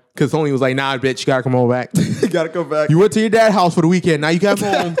 Yeah. Because Sony was like, nah, bitch, you gotta come on back. You gotta come back. You went to your dad's house for the weekend. Now you got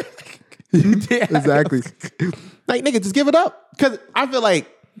home. Exactly. Like, nigga, just give it up. Because I feel like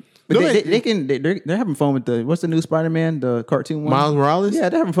But they're having fun with what's the new Spider-Man, the cartoon one? Miles Morales. Yeah,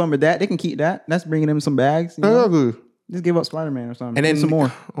 they're having fun with that. They can keep that. That's bringing them some bags. You know? Just give up Spider-Man or something. And then Give some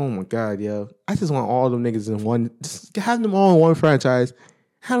more. Oh my god, yo! I just want all them niggas in one. Just have them all in one franchise.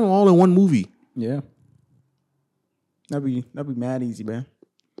 Have them all in one movie. Yeah. That'd be mad easy, man.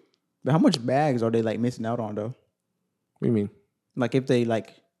 But how much bags are they like missing out on though? What do you mean? Like if they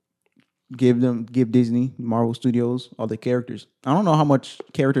like give Disney, Marvel Studios, all the characters. I don't know how much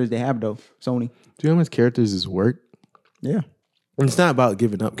characters they have though. Sony. Do you know how much characters is worth? Yeah. And it's not about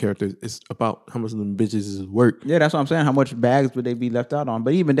giving up characters. It's about how much of them bitches is worth. Yeah, that's what I'm saying. How much bags would they be left out on?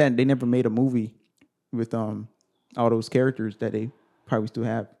 But even then, they never made a movie with all those characters that they probably still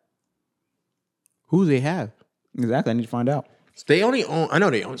have. Who do they have? Exactly. I need to find out. They only own. I know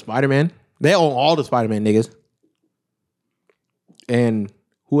they own Spider-Man. They own all the Spider-Man niggas. And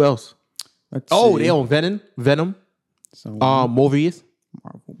who else? Let's Oh, see. they own Venom. So Morbius.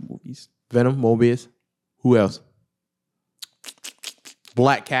 Marvel movies. Venom, Morbius. Who else?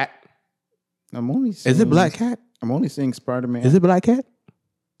 Black Cat. I'm only Is it seeing- Black Cat? I'm only seeing Spider-Man. Is it Black Cat?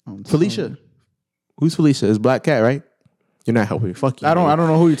 on Felicia. Sony. Who's Felicia? It's Black Cat, right? You're not helping me. Fuck you. I don't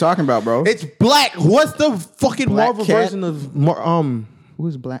know who you're talking about, bro. It's Black. What's the fucking Black Marvel Cat? version of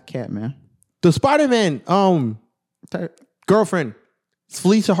Who's Black Cat, man? the Spider-Man girlfriend? It's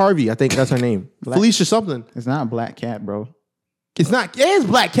Felicia Harvey. I think that's her name. Black- Felicia something. It's not Black Cat, bro. It's not. It is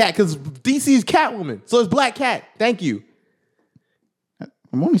Black Cat because DC's Catwoman. So it's Black Cat. Thank you.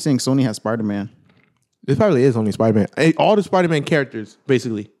 I'm only saying Sony has Spider-Man. It probably is only Spider-Man. All the Spider-Man characters,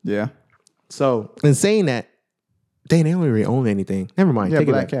 basically. Yeah. So, in saying that, they don't really own anything. Never mind. Yeah, Take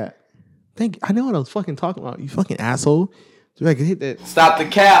Black it back. Cat. Thank you. I know what I was fucking talking about. You fucking asshole. So I can hit that. Stop the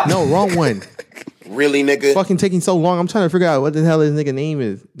cap. No, wrong one. Really, nigga? Fucking taking so long. I'm trying to figure out what the hell his nigga name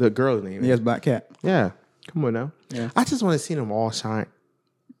is. The girl's name. He has Black Cat. Yeah. Come on now. Yeah. I just want to see them all shine.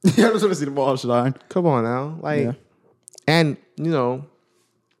 Yeah, I just want to see the ball shine. Come on now. Like, Yeah. and, you know,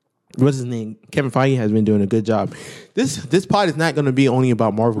 what's his name? Kevin Feige has been doing a good job. This pod is not going to be only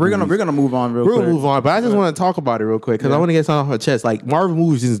about Marvel We're movies. gonna move on real We're quick. gonna move on, but I just want to talk about it real quick because I want to get something off my chest. Like Marvel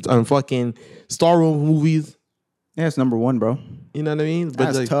movies is fucking Star Wars movies. Yeah, it's number one, bro. You know what I mean? But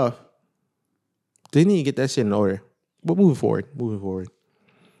That's like, tough. they need to get that shit in order. But moving forward.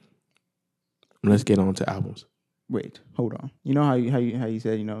 Let's get on to albums. Wait, hold on. You know how you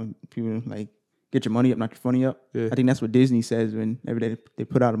said, you know, people like get your money up, not your funny up. Yeah. I think that's what Disney says whenever they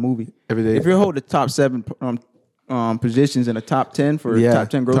put out a movie. Every day. If you hold the top 7 positions in the top 10 for top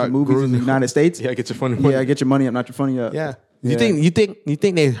 10 grossing movies in the United States, Yeah, get your funny money. yeah, get your money up, not your funny up. Yeah. Yeah. You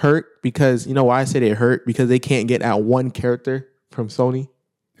think they hurt because you know why I say they hurt? Because they can't get out one character from Sony.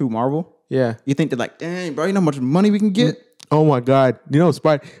 Who, Marvel? Yeah. You think they're like, dang, bro, you know how much money we can get? Oh my God. You know,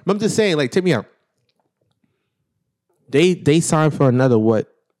 I'm just saying, like, take me out. They signed for another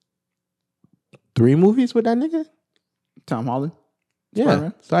 3 movies with that nigga? Tom Holland? Yeah.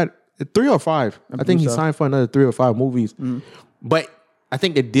 Spider-Man? Signed 3 or 5. I think believe he so. signed for another 3 or 5 movies. But I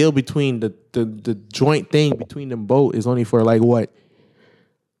think the deal between the joint thing between them both is only for like what?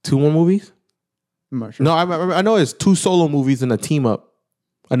 2 more movies? I'm not sure. No, I know it's 2 solo movies and a team up.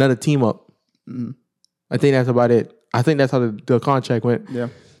 Another team up. I think that's about it. I think that's how the contract went. Yeah.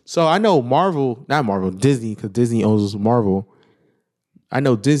 So I know Disney, because Disney owns Marvel. I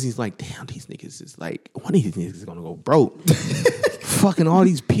know Disney's like, damn, these niggas is like, one of these niggas is gonna go broke. Fucking all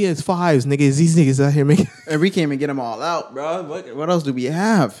these PS5s, niggas. These niggas out here making And we can't even get them all out, bro. What else do we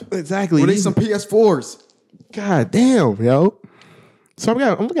have? exactly. Release some PS4s. God damn, yo. So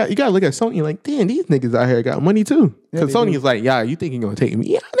you gotta look at Sony like, damn, these niggas out here got money too. Yeah, Because they Sony do. is like, yeah, you think you're gonna take me?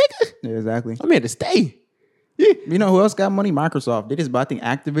 Yeah, nigga. Yeah, exactly. I'm here to stay. Yeah. You know who else got money? Microsoft. They just bought, I think,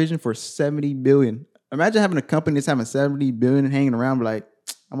 Activision for $70 billion. Imagine having a company that's having $70 billion and hanging around, but like,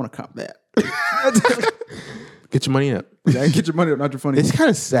 I want to cop that. Get your money up. Yeah, get your money up, not your funny. It's kind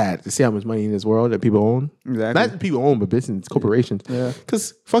of sad to see how much money in this world that people own. Exactly. Not that people own, but business corporations. Yeah.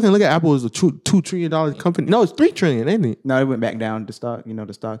 Because fucking look at Apple is a $2 trillion company. No, it's $3 trillion, ain't it? No, it went back down. The stock,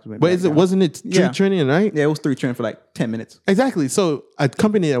 the stocks went But back down. wasn't it $3 Yeah. trillion, right? Yeah, it was $3 trillion for like 10 minutes. Exactly. So a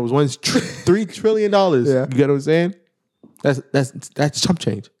company that was once $3 trillion. Yeah. You get what I'm saying? That's chump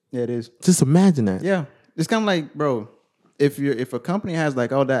change. Yeah, it is. Just imagine that. Yeah. It's kind of like, bro, if a company has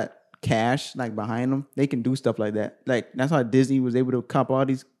like all that cash like behind them, they can do stuff like that. Like that's how Disney was able to cop all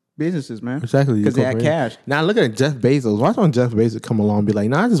these businesses, man. Exactly. Because they had cash. Now look at Jeff Bezos. Why don't Jeff Bezos come along and be like,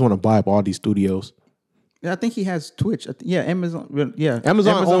 nah, I just want to buy up all these studios. Yeah, I think he has Twitch. Amazon. Yeah,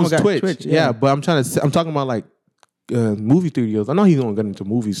 Amazon owns got Twitch. Yeah, but I'm talking about like movie studios. I know he's gonna get into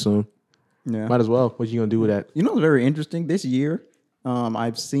movies soon. Yeah. Might as well. What you gonna do with that? You know what's very interesting? This year,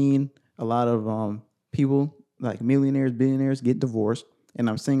 I've seen a lot of people, like millionaires, billionaires, get divorced. And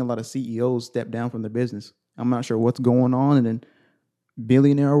I'm seeing a lot of CEOs step down from the business. I'm not sure what's going on in the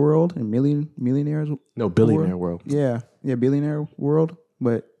billionaire world and millionaires. No, billionaire world. Yeah, billionaire world.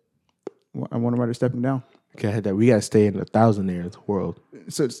 But I wonder why they're stepping down. Okay, that we gotta stay in the thousandaires world.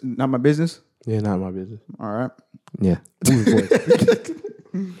 So it's not my business. Yeah, not my business. All right. Yeah. Moving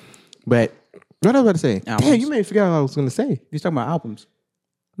forward. But what I was about to say? Albums. Damn, you made me forget what I was gonna say. You're talking about albums.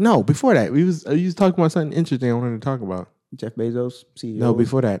 No, before that, you was talking about something interesting I wanted to talk about. Jeff Bezos, CEO. No,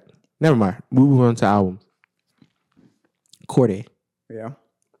 before that. Never mind. We move on to albums. Corday. Yeah.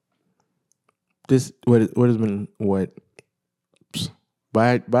 This what has been what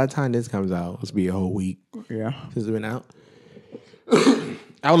by the time this comes out, it's be a whole week Yeah. since it's been out.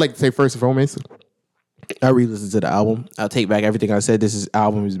 I would like to say first and foremost, I re-listened to the album. I'll take back everything I said. This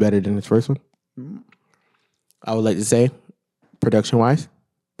album is better than the first one. I would like to say, production wise,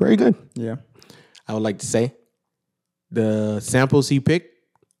 very good. Yeah. I would like to say the samples he picked,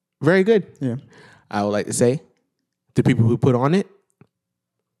 very good. Yeah. I would like to say the people who put on it,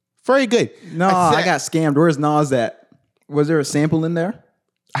 very good. No, I got scammed. Where's Nas at? Was there a sample in there?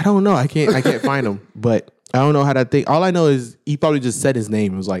 I don't know. I can't find him, but I don't know how that thing. All I know is he probably just said his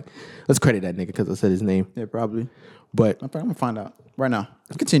name. It was like, let's credit that nigga because I said his name. Yeah, probably. But I'm gonna find out right now.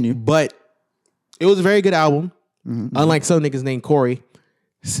 Continue. But it was a very good album. Unlike some niggas named Corey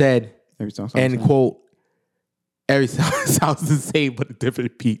said, Every song. end quote, Every sound sounds the same, but a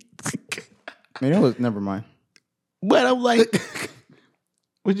different beat. Man, it was never mind. But I'm like,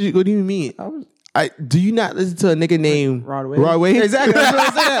 what do you mean? Do you not listen to a nigga named Rod Wave? Rod Wave? Exactly. That's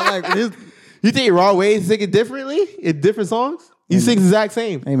what I said. Like, you think Rod Wave singing differently in different songs? He sings the exact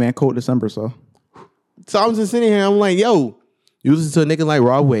same. hey man, cold December, so So I'm just sitting here. I'm like, yo, you listen to a nigga like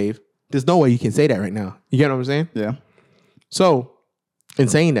Rod Wave. There's no way you can say that right now. You get what I'm saying? yeah. So, in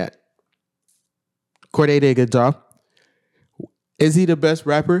saying that, Cordae did a good job. Is he the best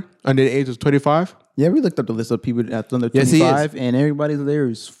rapper under the age of 25? Yeah, we looked up the list of people at under Yes, he is. 25, and everybody there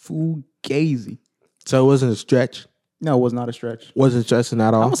is fugazi. So it wasn't a stretch. No, it was not a stretch. Wasn't stretching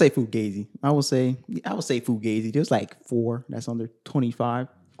at all. I would say fugazi. I would say fugazi. There's like 4 that's under 25,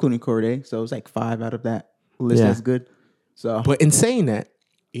 including Cordae. So it's like 5 out of that list. Yeah. That's good. So But in saying that,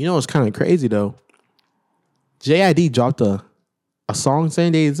 you know what's kind of crazy though? JID dropped a song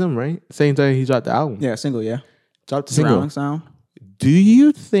same day as him, right? Same day he dropped the album. yeah, single. Yeah, Dropped the single. surrounding sound. Do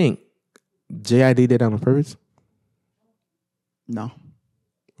you think JID did that on purpose? No,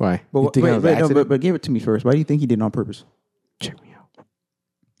 Why? but You think that was an accident? but give it to me first. Why do you think he did it on purpose? Check me out.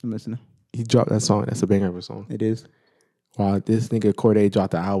 I'm listening. He dropped that song. That's a banger of a song. It is. Wow, this nigga Cordae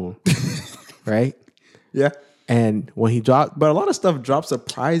dropped the album. Right? Yeah, And when he dropped, but a lot of stuff dropped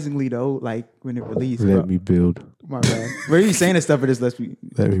surprisingly though. Like when it released. let bro. me build. My bad. Where you saying this stuff? It just lets me.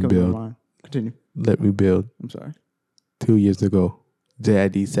 Let me comes to my build. mind. Continue. Let me build. I'm sorry. 2 years ago,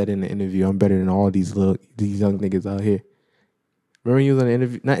 JID said in the interview, I'm better than all these young niggas out here. Remember when he was on an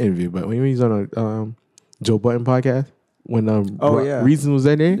interview, not interview, but when he was on a Joe Budden podcast, when yeah. Reason was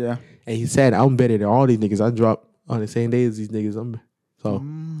in there, Yeah. and he said, I'm better than all these niggas. I dropped on the same day as these niggas. So I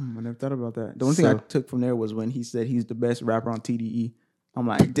never thought about that. The only thing I took from there was when he said he's the best rapper on TDE. I'm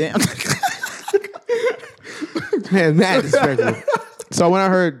like, damn. man, mad disrespectful. So when I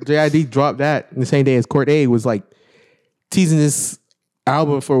heard JID drop that the same day as Cordae was like teasing this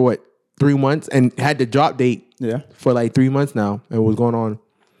album for 3 months and had the drop date Yeah. for like 3 months now and was going on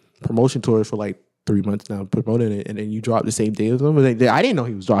promotion tours for like 3 months now promoting it, and then you dropped the same day as him. I didn't know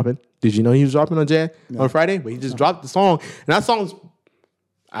he was dropping. Did you know he was dropping on Friday? But he just dropped the song, and that song's,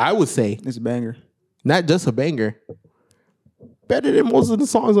 I would say, It's a banger. not just a banger, better than most of the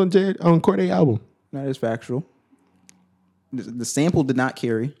songs on Cordae album. That is factual. The sample did not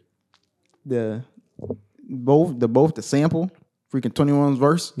carry. The sample, freaking 21's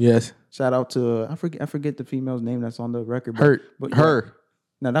verse. Yes, Shout out to I forget the female's name that's on the record. But her.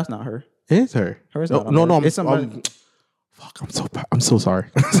 No, that's not her. It's her. Her is no, not on no, there. no. It's somebody. I'm so sorry.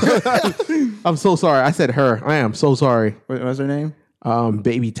 I'm so sorry. I said her. I am so sorry. What's her name?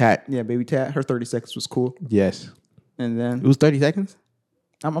 Baby Tat. Yeah, Baby Tat. Her 30 seconds was cool. Yes. And then It was 30 seconds?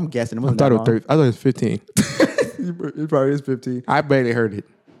 I'm guessing it I wasn't thought that it was 30. I thought it was 15. long. It probably is 15. I barely heard it.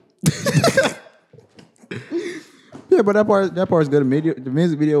 Yeah, but that part is good. The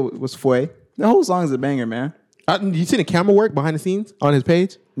music video was fue. The whole song is a banger, man. You seen the camera work behind the scenes on his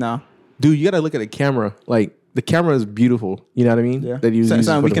page? No. Dude, you got to look at the camera. Like, the camera is beautiful. You know what I mean? Yeah. That he uses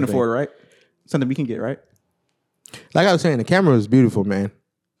Something for we the can thing. afford, right? Something we can get, right? Like I was saying, the camera is beautiful, man.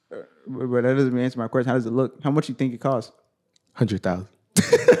 But that doesn't answer my question. How does it look? How much you think it costs? 100,000.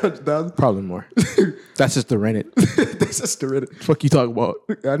 100,000? Probably more. That's just to rent it. That's just the Reddit. Fuck you talking about?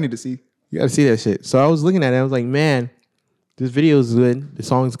 I need to see. You gotta see that shit. So I was looking at it. I was like, man, this video is good. The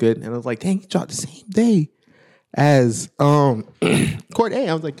song's good. And I was like, dang, he dropped the same day as Cordae.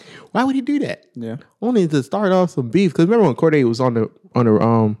 I was like, why would he do that? Yeah. Only to start off some beef. Because remember when Cordae was on the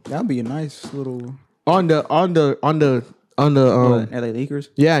That'd be a nice little on the LA Lakers.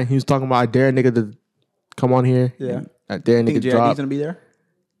 yeah, he was talking about I dare a nigga to come on here. Yeah. I dare a Think nigga to JID's drop. gonna be there?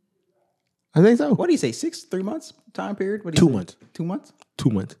 I think so. What do you say? 3 months time period? What do 2 you say? months. 2 months? 2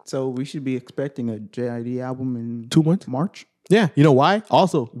 months. So we should be expecting a JID album in 2 months. March. Yeah. You know why?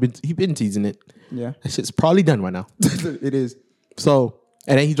 Also, he been teasing it. Yeah. That shit's probably done right now. It is. So,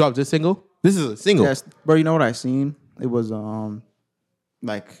 and then he dropped this single. This is a single. Yes, bro. You know what I seen? It was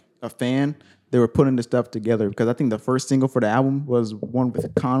like a fan. They were putting the stuff together because I think the first single for the album was one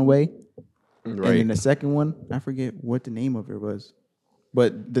with Conway, and then the second one I forget what the name of it was,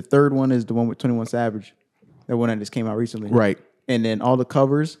 but the third one is the one with 21 Savage, the one that just came out recently. Right. And then all the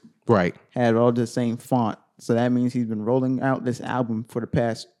covers Right. had all the same font, so that means he's been rolling out this album for the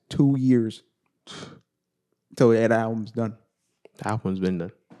past 2 years. So that album's done. The album's been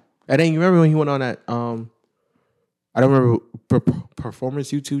done. And then you remember when he went on that I don't remember performance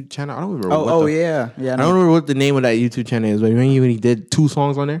YouTube channel. I don't remember. Yeah. I don't remember what the name of that YouTube channel is, but when he did 2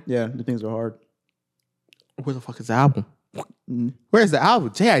 songs on there. Yeah, the things are hard. Where the fuck is the album? Where's the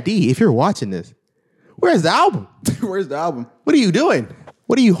album? JID, if you're watching this, where's the album? Where's the album? What are you doing?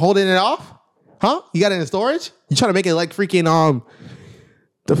 What are you holding it off? Huh? You got it in storage? You trying to make it like freaking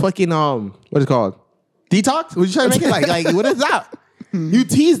the fucking what is it called? Detox? What you trying to make it like what is that? You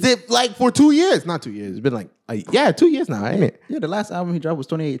teased it like for 2 years. Not 2 years. It's been like 2 years now, ain't it? Yeah, the last album he dropped was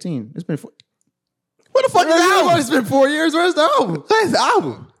 2018. It's been What the fuck is the album? It's been 4 years. Where's the album? Where's the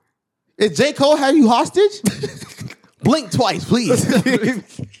album? Is J. Cole have you hostage? Blink twice, please.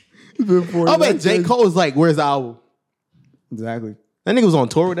 I bet J. Cole was like, where's the album? Exactly. That nigga was on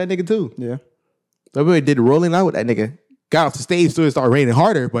tour with that nigga too. Yeah. Everybody did Rolling Out with that nigga. Got off the stage so it started raining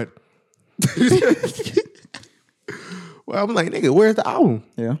harder, but well, I'm like, nigga, where's the album?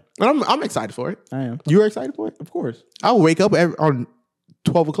 Yeah. And I'm excited for it. I am. You are excited for it? Of course. I will wake up on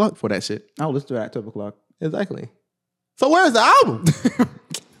 12 o'clock for that shit. I'll listen to it at 12 o'clock. Exactly. So where's the album?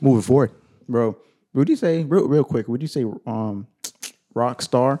 Moving forward. Bro, would you say, real quick, would you say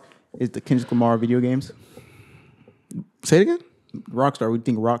Rockstar is the Kendrick Lamar video games? Say it again? Rockstar, would you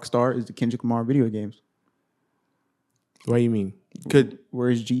think Rockstar is the Kendrick Lamar video games? What do you mean?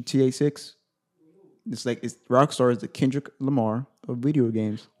 Whereas GTA 6, it's Rockstar is the Kendrick Lamar of video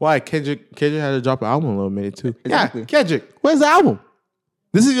games. Why? Kendrick had to drop an album in a little minute too. Exactly. Yeah, Kendrick, where's the album?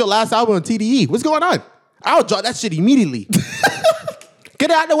 This is your last album on TDE. What's going on? I'll drop that shit immediately. Get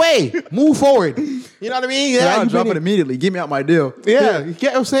it out of the way. Move forward. You know what I mean? Yeah, I'll drop it immediately. Get me out my deal. Yeah, you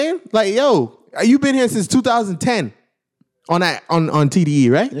get what I'm saying? Like, yo, you've been here since 2010 on TDE,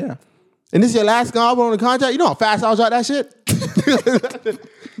 right? Yeah. And this is your last album on the contract? You know how fast I'll drop that shit?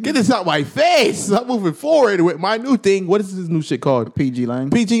 Get this out my face. I'm moving forward with my new thing. What is this new shit called? PG Lane.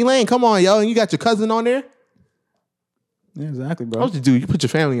 PG Lane. Come on, yo. And you got your cousin on there? Yeah, exactly, bro. What you do? You put your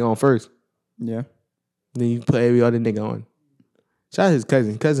family on first. Yeah. Then you put every other nigga on. Shout out to his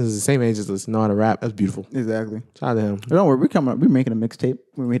cousin. Cousin's the same age as us. Know how to rap. That's beautiful. Exactly. Shout out to him. Don't worry, we're making a mixtape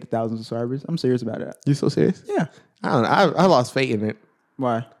when we hit 1,000 subscribers. I'm serious about that. You so serious? Yeah. I don't know. I lost faith in it.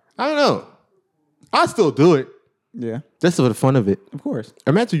 Why? I don't know. I still do it. Yeah. Just for the fun of it. Of course.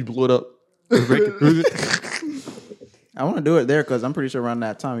 Imagine you blew it up. I want to do it there because I'm pretty sure around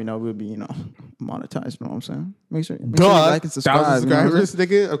that time, we'll be, monetized. You know what I'm saying? Make sure you like and subscribe. 1,000 subscribers,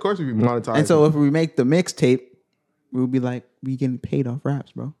 nigga. Of course we be monetized. And so if we make the mixtape, we'll be like, we getting paid off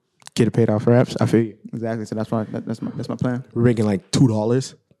raps, bro. Get it paid off for raps. I feel you. Exactly. So that's my plan. We're making like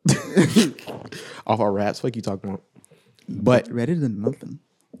 $2 off our raps. What you talking about? But Better than nothing.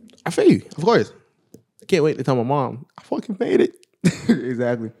 I feel you. Of course. I can't wait to tell my mom I fucking made it.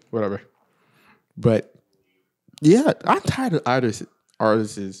 Exactly. Whatever. But yeah, I'm tired of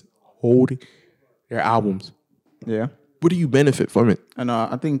artists holding their albums. Yeah. What do you benefit from it? I know.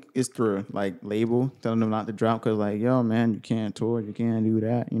 I think it's the label telling them not to drop because yo, man, you can't tour, you can't do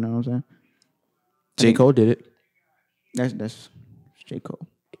that. You know what I'm saying? J. Cole did it. That's J. Cole.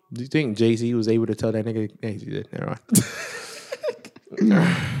 Do you think Jay-Z was able to tell that nigga? Yeah, he did. Never mind.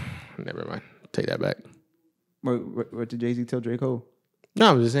 Never mind. Take that back. What did Jay-Z tell J. Cole?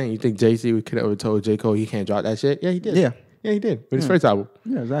 No, I'm just saying. You think Jay-Z could have told J. Cole he can't drop that shit? Yeah, he did. Yeah. Yeah, he did. With his first album.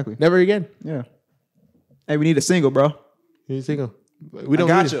 Yeah, exactly. Never again. Yeah. Hey, we need a single, bro. You need a single. We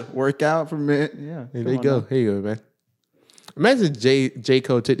don't I need got you. Work out for a minute. Yeah. Hey, there you go. Here you go, man. Imagine J.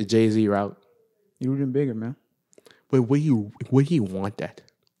 Cole took the Jay-Z route. You would have been bigger, man. But would he want that?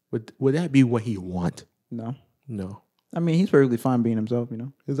 Would that be what he want? No. No. I mean, he's perfectly fine being himself,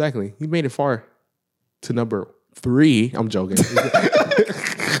 Exactly. He made it far to number 3. I'm joking.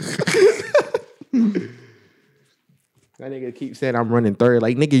 That nigga keeps saying I'm running third.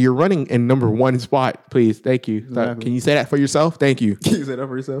 Like, nigga, you're running in number 1 spot. Please. Thank you. Exactly. Can you say that for yourself? Thank you. Can you say that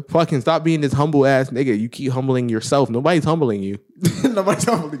for yourself? Fucking stop being this humble ass nigga. You keep humbling yourself. Nobody's humbling you. Nobody's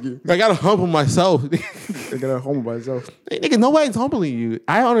humbling you. I gotta humble myself. I gotta humble myself. Hey, nigga, nobody's humbling you.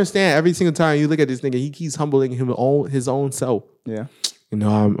 I understand every single time you look at this nigga, he keeps humbling his own self. Yeah. I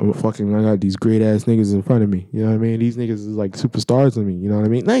got these great ass niggas in front of me. You know what I mean? These niggas is like superstars to me. You know what I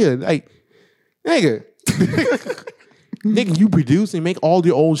mean? Nigga. Nigga, you produce and make all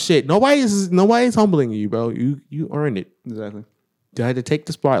your old shit. Nobody's humbling you, bro. You earned it. Exactly. You had to take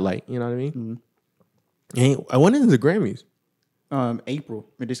the spotlight. You know what I mean? Mm-hmm. When is the Grammys? April.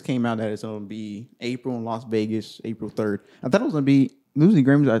 It just came out that it's gonna be April in Las Vegas, April 3rd. I thought it was gonna be usually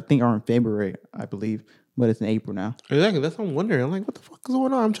Grammys. I think are in February, I believe, but it's in April now. Exactly. That's what I'm wondering. I'm like, what the fuck is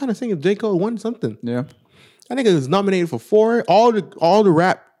going on? I'm trying to think if J. Cole won something. Yeah. I think it was nominated for 4 all the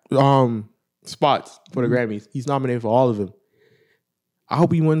rap spots for the Grammys. He's nominated for all of them. I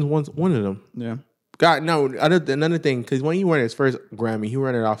hope he wins one of them. Yeah. God, no. Another thing, because when he won his first Grammy, he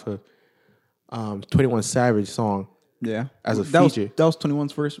won it off of 21 Savage song. Yeah. As a feature. That was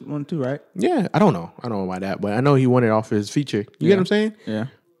 21's first one too, right? Yeah. I don't know about that, but I know he won it off of his feature. You get what I'm saying? Yeah.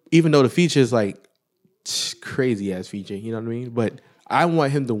 Even though the feature is like crazy ass feature, you know what I mean? But I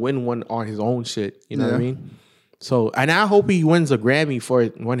want him to win one on his own shit. You know what I Yeah. mean? So, and I hope he wins a Grammy for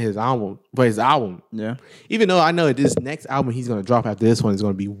one of his album, for his album. Yeah. Even though I know this next album he's gonna drop after this one is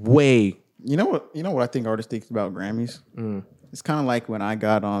gonna be way. You know what? You know what I think artists think about Grammys. It's kind of like when I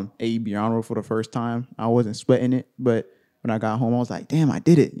got A.B. Honorable for the first time. I wasn't sweating it, but when I got home, I was like, "Damn, I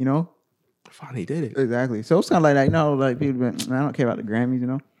did it!" You know? Finally did it. Exactly. So it's kind of like no, like people, been, I don't care about the Grammys. You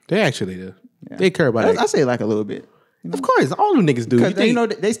know? They actually do. Yeah. They care about I it. say like a little bit. Of course, all them niggas do. Because think- you know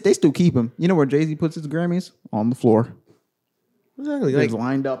they still keep them. You know where Jay-Z puts his Grammys? On the floor. exactly. Like Like,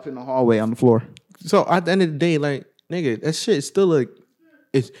 lined up in the hallway on the floor. so at the end of the day, like nigga, that shit is still like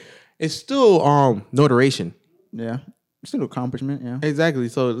it's still notarization. Yeah. Still an accomplishment, yeah. Exactly.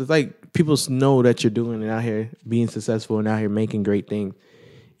 So it's like people know that you're doing it out here, being successful and out here making great things.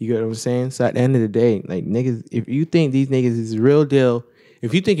 You get what I'm saying? So at the end of the day, like niggas, if you think these niggas is the real deal,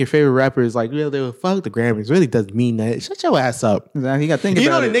 if you think your favorite rapper is like real deal, fuck the Grammys. Really doesn't mean that. Shut your ass up. Exactly. You got to think You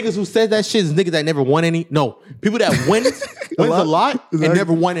about know it. the niggas who said that shit is niggas that never won any. No, people that wins a lot and Exactly.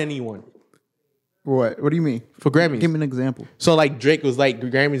 never won anyone What? What do you mean? for Grammys. Give me an example. So like Drake was like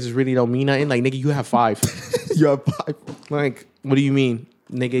Grammys just really don't mean nothing. Like nigga, you have 5. You have 5. Like what do you mean,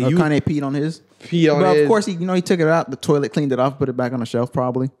 nigga? You Kanye peed on his. pee on But his- of course, he took it out the toilet, cleaned it off, put it back on the shelf,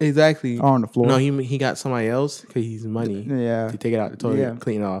 probably. exactly Or on the floor. No, he got somebody else because he's money. Yeah. to take it out the toilet, Yeah.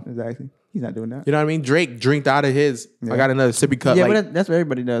 clean it off. Exactly. He's not doing that. You know what I mean? Drake drinked out of his. Yeah. I got another sippy cup. Yeah, like, but that's what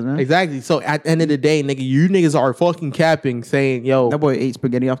everybody does, man. exactly. So at the end of the day, nigga, you niggas are fucking capping, saying yo. That boy ate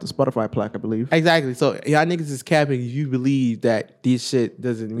spaghetti off the Spotify plaque, I believe. Exactly. So y'all niggas is capping. You believe that this shit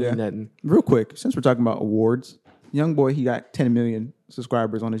doesn't mean nothing. Real quick, since we're talking about awards, young boy, he got 10 million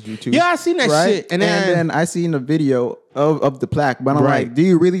subscribers on his YouTube. Yeah, I seen that right? shit. And then I seen a video of the plaque, but I'm Right. like, do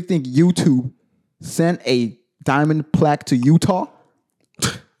you really think YouTube sent a diamond plaque to Utah?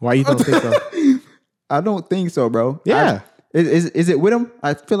 Why you don't think so? I don't think so, bro. Yeah. Is it with him?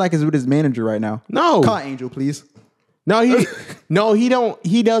 I feel like it's with his manager right now. No. Call Angel, please. No, he don't.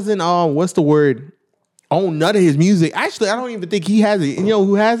 He doesn't. What's the word? Own none of his music. Actually, I don't even think he has it. And you know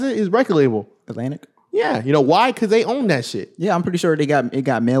who has it? His record label. Atlantic. Yeah. You know why? Because they own that shit. Yeah, I'm pretty sure it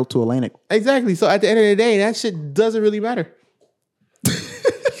got mailed to Atlantic. Exactly. So at the end of the day, that shit doesn't really matter.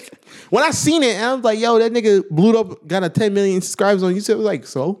 When I seen it, I was like, yo, that nigga blew up, got a 10 million subscribers on YouTube. I was like,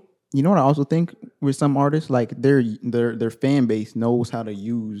 so? You know what I also think with some artists, like their fan base knows how to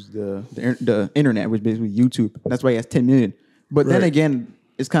use the internet, which is basically YouTube. That's why he has 10 million. But then Right. again,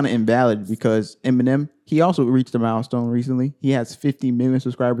 it's kind of invalid because Eminem, he also reached a milestone recently. He has 50 million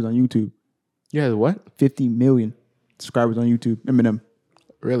subscribers on YouTube. Yeah, what? 50 million subscribers on YouTube. Eminem.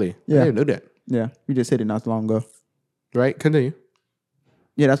 Really? Yeah. I didn't know that. Yeah, we just hit it not so long ago. Right? Continue.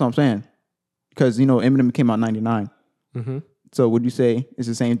 Yeah, that's what I'm saying. Because, Eminem came out in 99. Mm-hmm. So would you say it's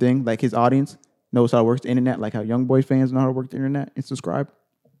the same thing? Like his audience knows how to work the internet, like how young boy fans know how to work the internet and subscribe?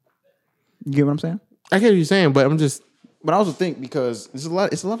 You get what I'm saying? I get what you're saying, but I'm just, But I also think because it's a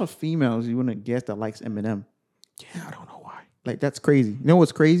lot of females you wouldn't guess that likes Eminem. yeah, I don't know why. Like that's crazy. You know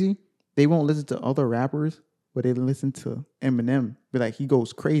what's crazy? They won't listen to other rappers, but they listen to Eminem. Be like, he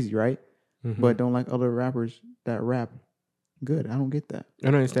goes crazy, right? But don't like other rappers that rap good. I don't get that. I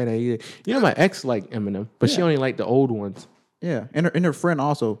don't understand that either. You know, my ex liked Eminem, but she Yeah. only liked the old ones. Yeah, and her friend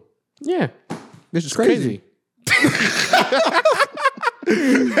also. Yeah. This is Crazy. crazy.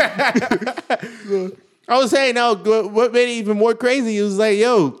 I was saying, no, what made it even more crazy? It was like,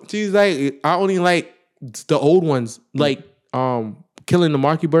 yo, she's like, I only like the old ones, like Killing the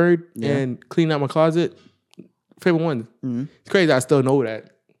Mockingbird and Cleaning Out My Closet. Favorite ones. It's crazy. I still know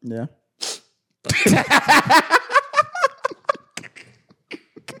that. Yeah.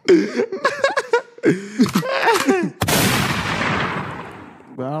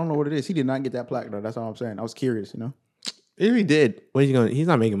 But I don't know what it is. He did not get that plaque though. That's all I'm saying. I was curious, If he did, what is he gonna? He's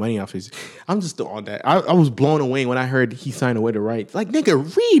not making money off his. I'm just still on that. I was blown away when I heard he signed away the rights. Like,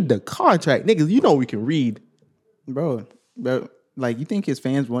 nigga, read the contract, niggas. You know we can read. Bro, but like you think his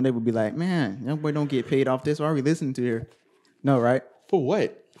fans one day would be like, man, young boy don't get paid off this. Why are we listening to here? No, right? For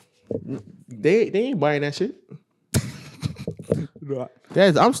what? They ain't buying that shit.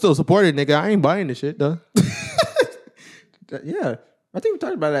 I'm still supported, nigga. I ain't buying the shit though. Yeah. I think we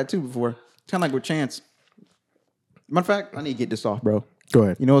talked about that too before. Kind of like with Chance. Matter of fact, I need to get this off, bro. Go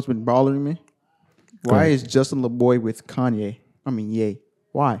ahead. You know what's been bothering me? Why ahead. is Justin LeBoy with Kanye? I mean, yay.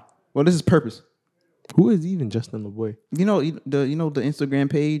 Why? Well, this is purpose. Who is even Justin LeBoy? You know the Instagram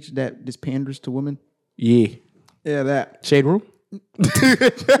page that just panders to women? Yeah. Yeah, that. Shade Room?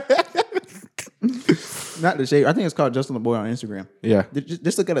 Not the shade. I think it's called Justin LeBoy on Instagram. Yeah.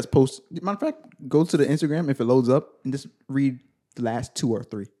 Just look at his posts. Matter of fact, go to the Instagram if it loads up and just read the last 2 or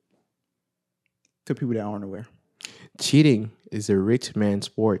 3 to people that aren't aware. Cheating is a rich man's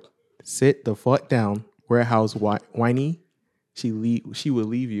sport. Sit the fuck down. Warehouse whiny. She will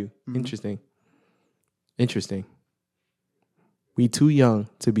leave you. Interesting. We too young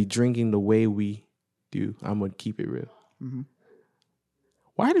to be drinking the way we do. I'm gonna keep it real.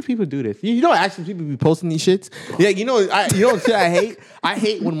 Why do people do this? You know, actually, people be posting these shits. Yeah, you know what shit I hate? I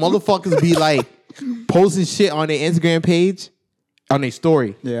hate when motherfuckers be like posting shit on their Instagram page, on their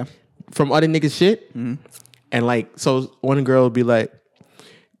story. Yeah. From other niggas shit. And like, so one girl would be like,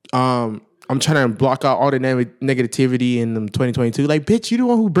 I'm trying to block out all the negativity in 2022. Like, bitch, you the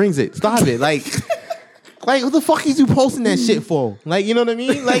one who brings it. Stop it. Like, what the fuck is you posting that shit for? Like, you know what I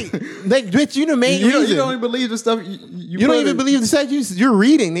mean? Like bitch, you the main reason. You don't even believe the stuff. You don't even believe the stuff you're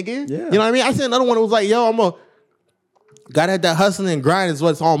reading, nigga. Yeah. You know what I mean? I said another one that was like, yo, gotta have that hustling and grind is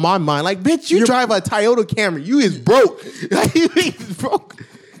what's on my mind. Like, bitch, you drive a Toyota Camry. You is broke. Like, you is broke.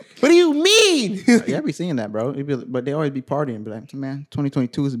 What do you mean? Yeah, I be seeing that, bro. But they always be partying. But like, man,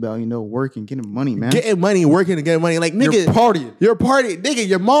 2022 is about, working, getting money, man. Getting money, working and getting money. Like, nigga. You're partying. Nigga,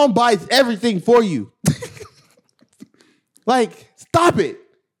 your mom buys everything for you. Like, stop it.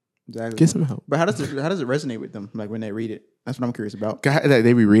 Exactly. Get some help. But how does it resonate with them? Like when they read it? That's what I'm curious about. God,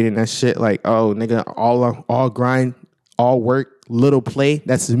 they be reading that shit like, oh, nigga, all grind, all work, little play.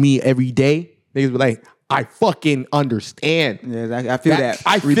 That's me every day. Niggas be like, I fucking understand. Yeah, exactly. I feel that.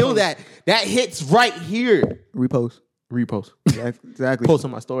 I feel that. That hits right here. Repost. Exactly. Post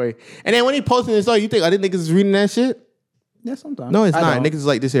on my story. And then when he posting this story, you think other niggas is reading that shit? Yeah, sometimes. No, it's I not. don't. Niggas is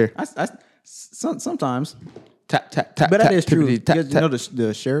like this here. Sometimes. Tap. But that is true. Tap, You know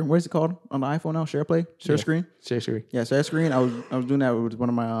the share. What is it called on the iPhone now? Share play, share screen. Share screen. Yeah, share screen. I was doing that with one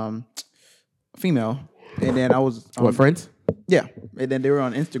of my female, and then I was What, friends? Yeah, and then they were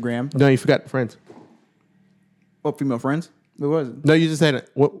on Instagram. No, you forgot friends. Oh, female friends. What was it? No, you just said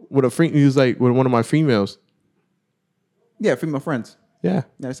what a friend. You was like with one of my females. Yeah, female friends. Yeah. Yeah,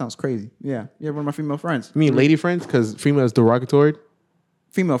 that sounds crazy. Yeah, one of my female friends. You mean lady friends? Because female is derogatory.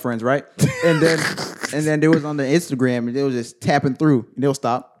 Female friends, right? And then they was on the Instagram and they was just tapping through. And they'll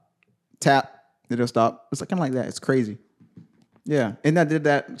stop, tap, then they'll stop. It's like kind of like that. It's crazy. Yeah, and I did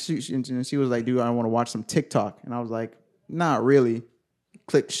that. She was like, "Dude, I want to watch some TikTok," and I was like, "Not really."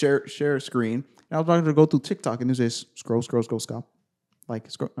 Click share screen. And I was about to go through TikTok and it just scroll, stop. Like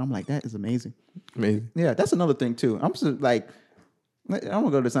scroll. I'm like, that is amazing. Amazing. Yeah, that's another thing too. I'm just like, I'm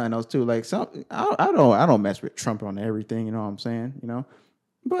gonna go to something else too. Like, I don't mess with Trump on everything. You know what I'm saying?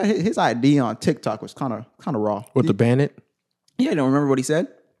 But his ID on TikTok was kind of raw. What, the bandit? Yeah, you don't remember what he said?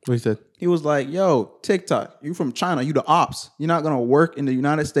 What he said? He was like, yo, TikTok, you from China, you the ops. You're not going to work in the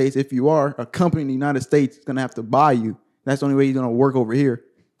United States. If you are, a company in the United States is going to have to buy you. That's the only way you're going to work over here.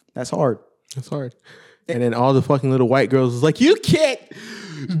 That's hard. That's hard. And then all the fucking little white girls was like, you can't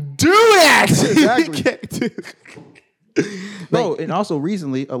do that. Exactly. You can't do No, and also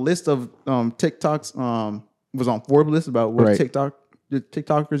recently, a list of TikToks was on Forbes list about what Right. the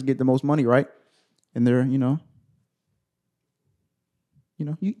TikTokers get the most money, right? And they're,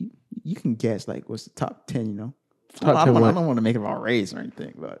 you can guess like what's the top 10, Top I 10 what? don't want to make it about race or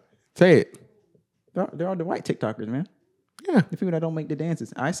anything, but Say it. there are the white TikTokers, man. Yeah. The people that don't make the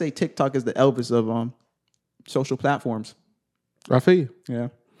dances. I say TikTok is the Elvis of social platforms. I feel you. Yeah.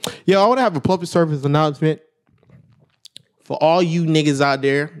 Yeah, I want to have a public service announcement for all you niggas out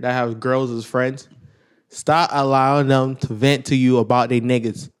there that have girls as friends. Stop allowing them to vent to you about their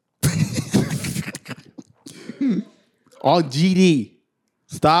niggas. All GD.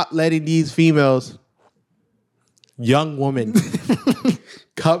 Stop letting these females, young women,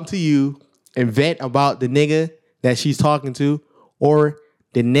 come to you and vent about the nigga that she's talking to, or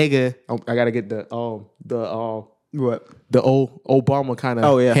the nigga. I gotta get the What? the old Obama kind of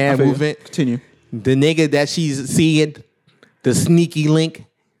Oh yeah. hand I feel you. movement. Continue. The nigga that she's seeing, the sneaky link.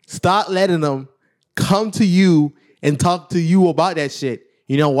 Stop letting them come to you and talk to you about that shit.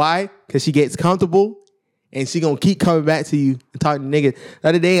 You know why? Because she gets comfortable and she gonna keep coming back to you and talking to niggas. The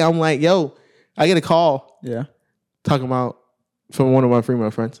other day, I'm like, yo, I get a call Yeah. talking about from one of my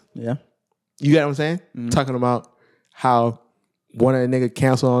female friends. Yeah. You get what I'm saying? Talking about how one of the niggas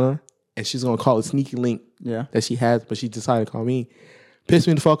canceled on her and she's gonna call a sneaky link Yeah. that she has, but she decided to call me. Pissed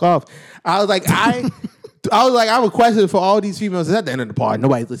me the fuck off. I was like, I have a question for all these females. It's at the end of the pod.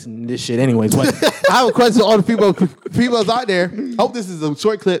 Nobody's listening to this shit anyways. But I have a question for all the females out there. I hope this is a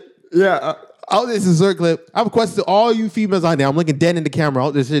short clip. Yeah. I hope this is a short clip. I have a question to all you females out there. I'm looking dead in the camera. I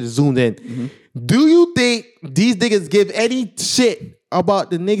hope this shit is zoomed in. Do you think these niggas give any shit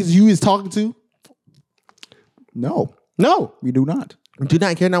about the niggas you is talking to? No, No. we do not. Do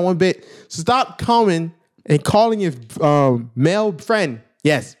not care not one bit. So stop coming and calling your male friend.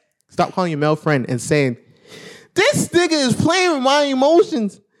 Yes. Stop calling your male friend and saying, This nigga is playing with my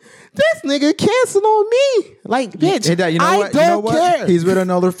emotions. This nigga canceled on me. Like, bitch, Hey, Dad, you know I what? don't You know what? care. He's with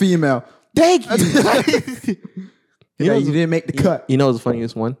another female. Thank you. You didn't make the cut. You know what's the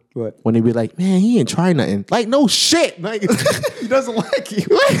funniest one? What? When they be like, man, he ain't trying nothing. Like, no shit. Like, He doesn't like you.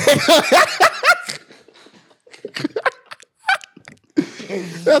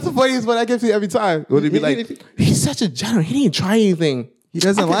 That's the funniest one I get to every time. When they be like, he's such a general. He didn't try anything. He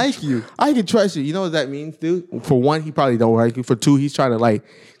doesn't like you. I can trust you. You know what that means, dude? For one, he probably don't like you. For two, he's trying to like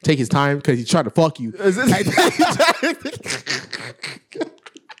take his time because he's trying to fuck you.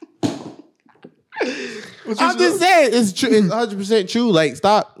 I'm just saying, it's true. It's 100% true. Like,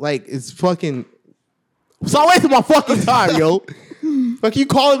 stop. Like, it's fucking. Stop wasting my fucking time, yo. Like, you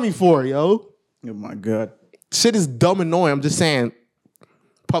calling me for, yo? Oh my God. Shit is dumb annoying. I'm just saying.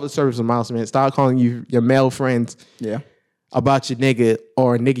 Public service announcement. Stop calling your male friends. Yeah. About your nigga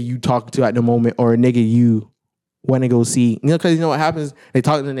or a nigga you talking to at the moment or a nigga you want to go see. You know, because you know what happens? They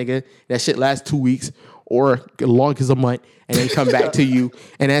talk to the nigga, that shit lasts 2 weeks or as long as a month, and they come back to you,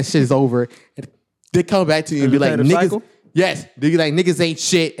 and that shit's over. And they come back to you and be like, niggas, cycle? yes. They be like, niggas ain't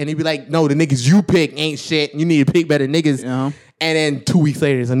shit. And they be like, no, the niggas you pick ain't shit. You need to pick better niggas. Uh-huh. And then 2 weeks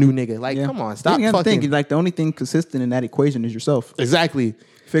later, there's a new nigga. Like, Yeah. come on, stop You have to fucking. think, like, the only thing consistent in that equation is yourself. Exactly.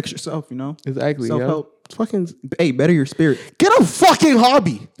 Fix yourself, you know? Exactly. Self-help. Yo. Fucking Hey, better your spirit. get a fucking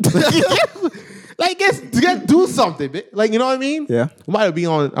hobby. Like, get do something, bitch. Like, you know what I mean? Yeah. I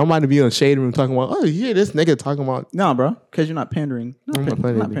might be on Shade Room talking about, oh, yeah, this nigga talking about. No, bro. Because you're not pandering. I'm not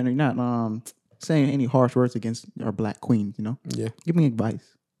pandering. Not pandering. Not saying any harsh words against our black queens, you know? Yeah. Give me advice.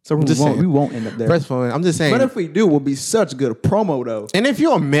 So just saying. we won't end up there. First of all, I'm just saying. But if we do, we'll be such good promo, though. And if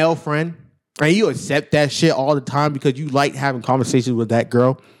you're a male friend and you accept that shit all the time because you like having conversations with that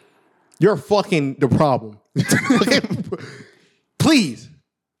girl, you're fucking the problem. Please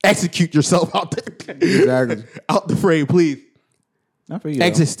execute yourself out there. Exactly. Out the frame, please. Not for you.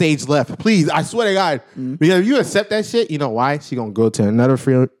 Exit stage left, please. I swear to God. Because if you accept that shit, you know why? She gonna go to another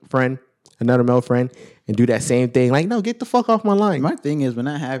friend, another male friend, and do that same thing. Like, no, get the fuck off my line. My thing is when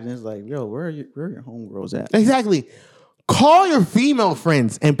that happens, it's like, yo, where are your homegirls at? Exactly. Call your female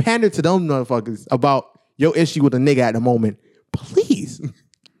friends and pander to them motherfuckers about your issue with a nigga at the moment. Please.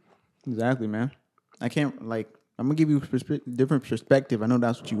 Exactly, man. I can't, like, I'm going to give you a different perspective. I know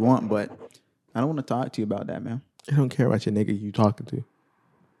that's what you want, but I don't want to talk to you about that, man. I don't care about your nigga you talking to.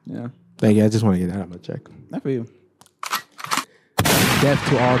 Yeah. Thank you. I just want to get that out of my check. Not for you. Death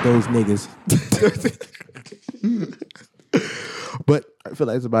to all those niggas. But I feel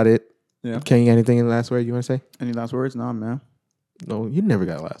like that's about it. Yeah. Can you get anything in the last word you want to say? Any last words? No, man. No, you never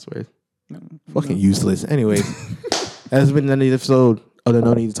got a last word. Fucking useless. Anyways, that's been another episode of the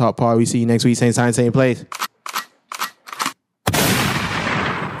No Need to Talk Pod. We see you next week, same time, same place.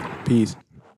 Peace.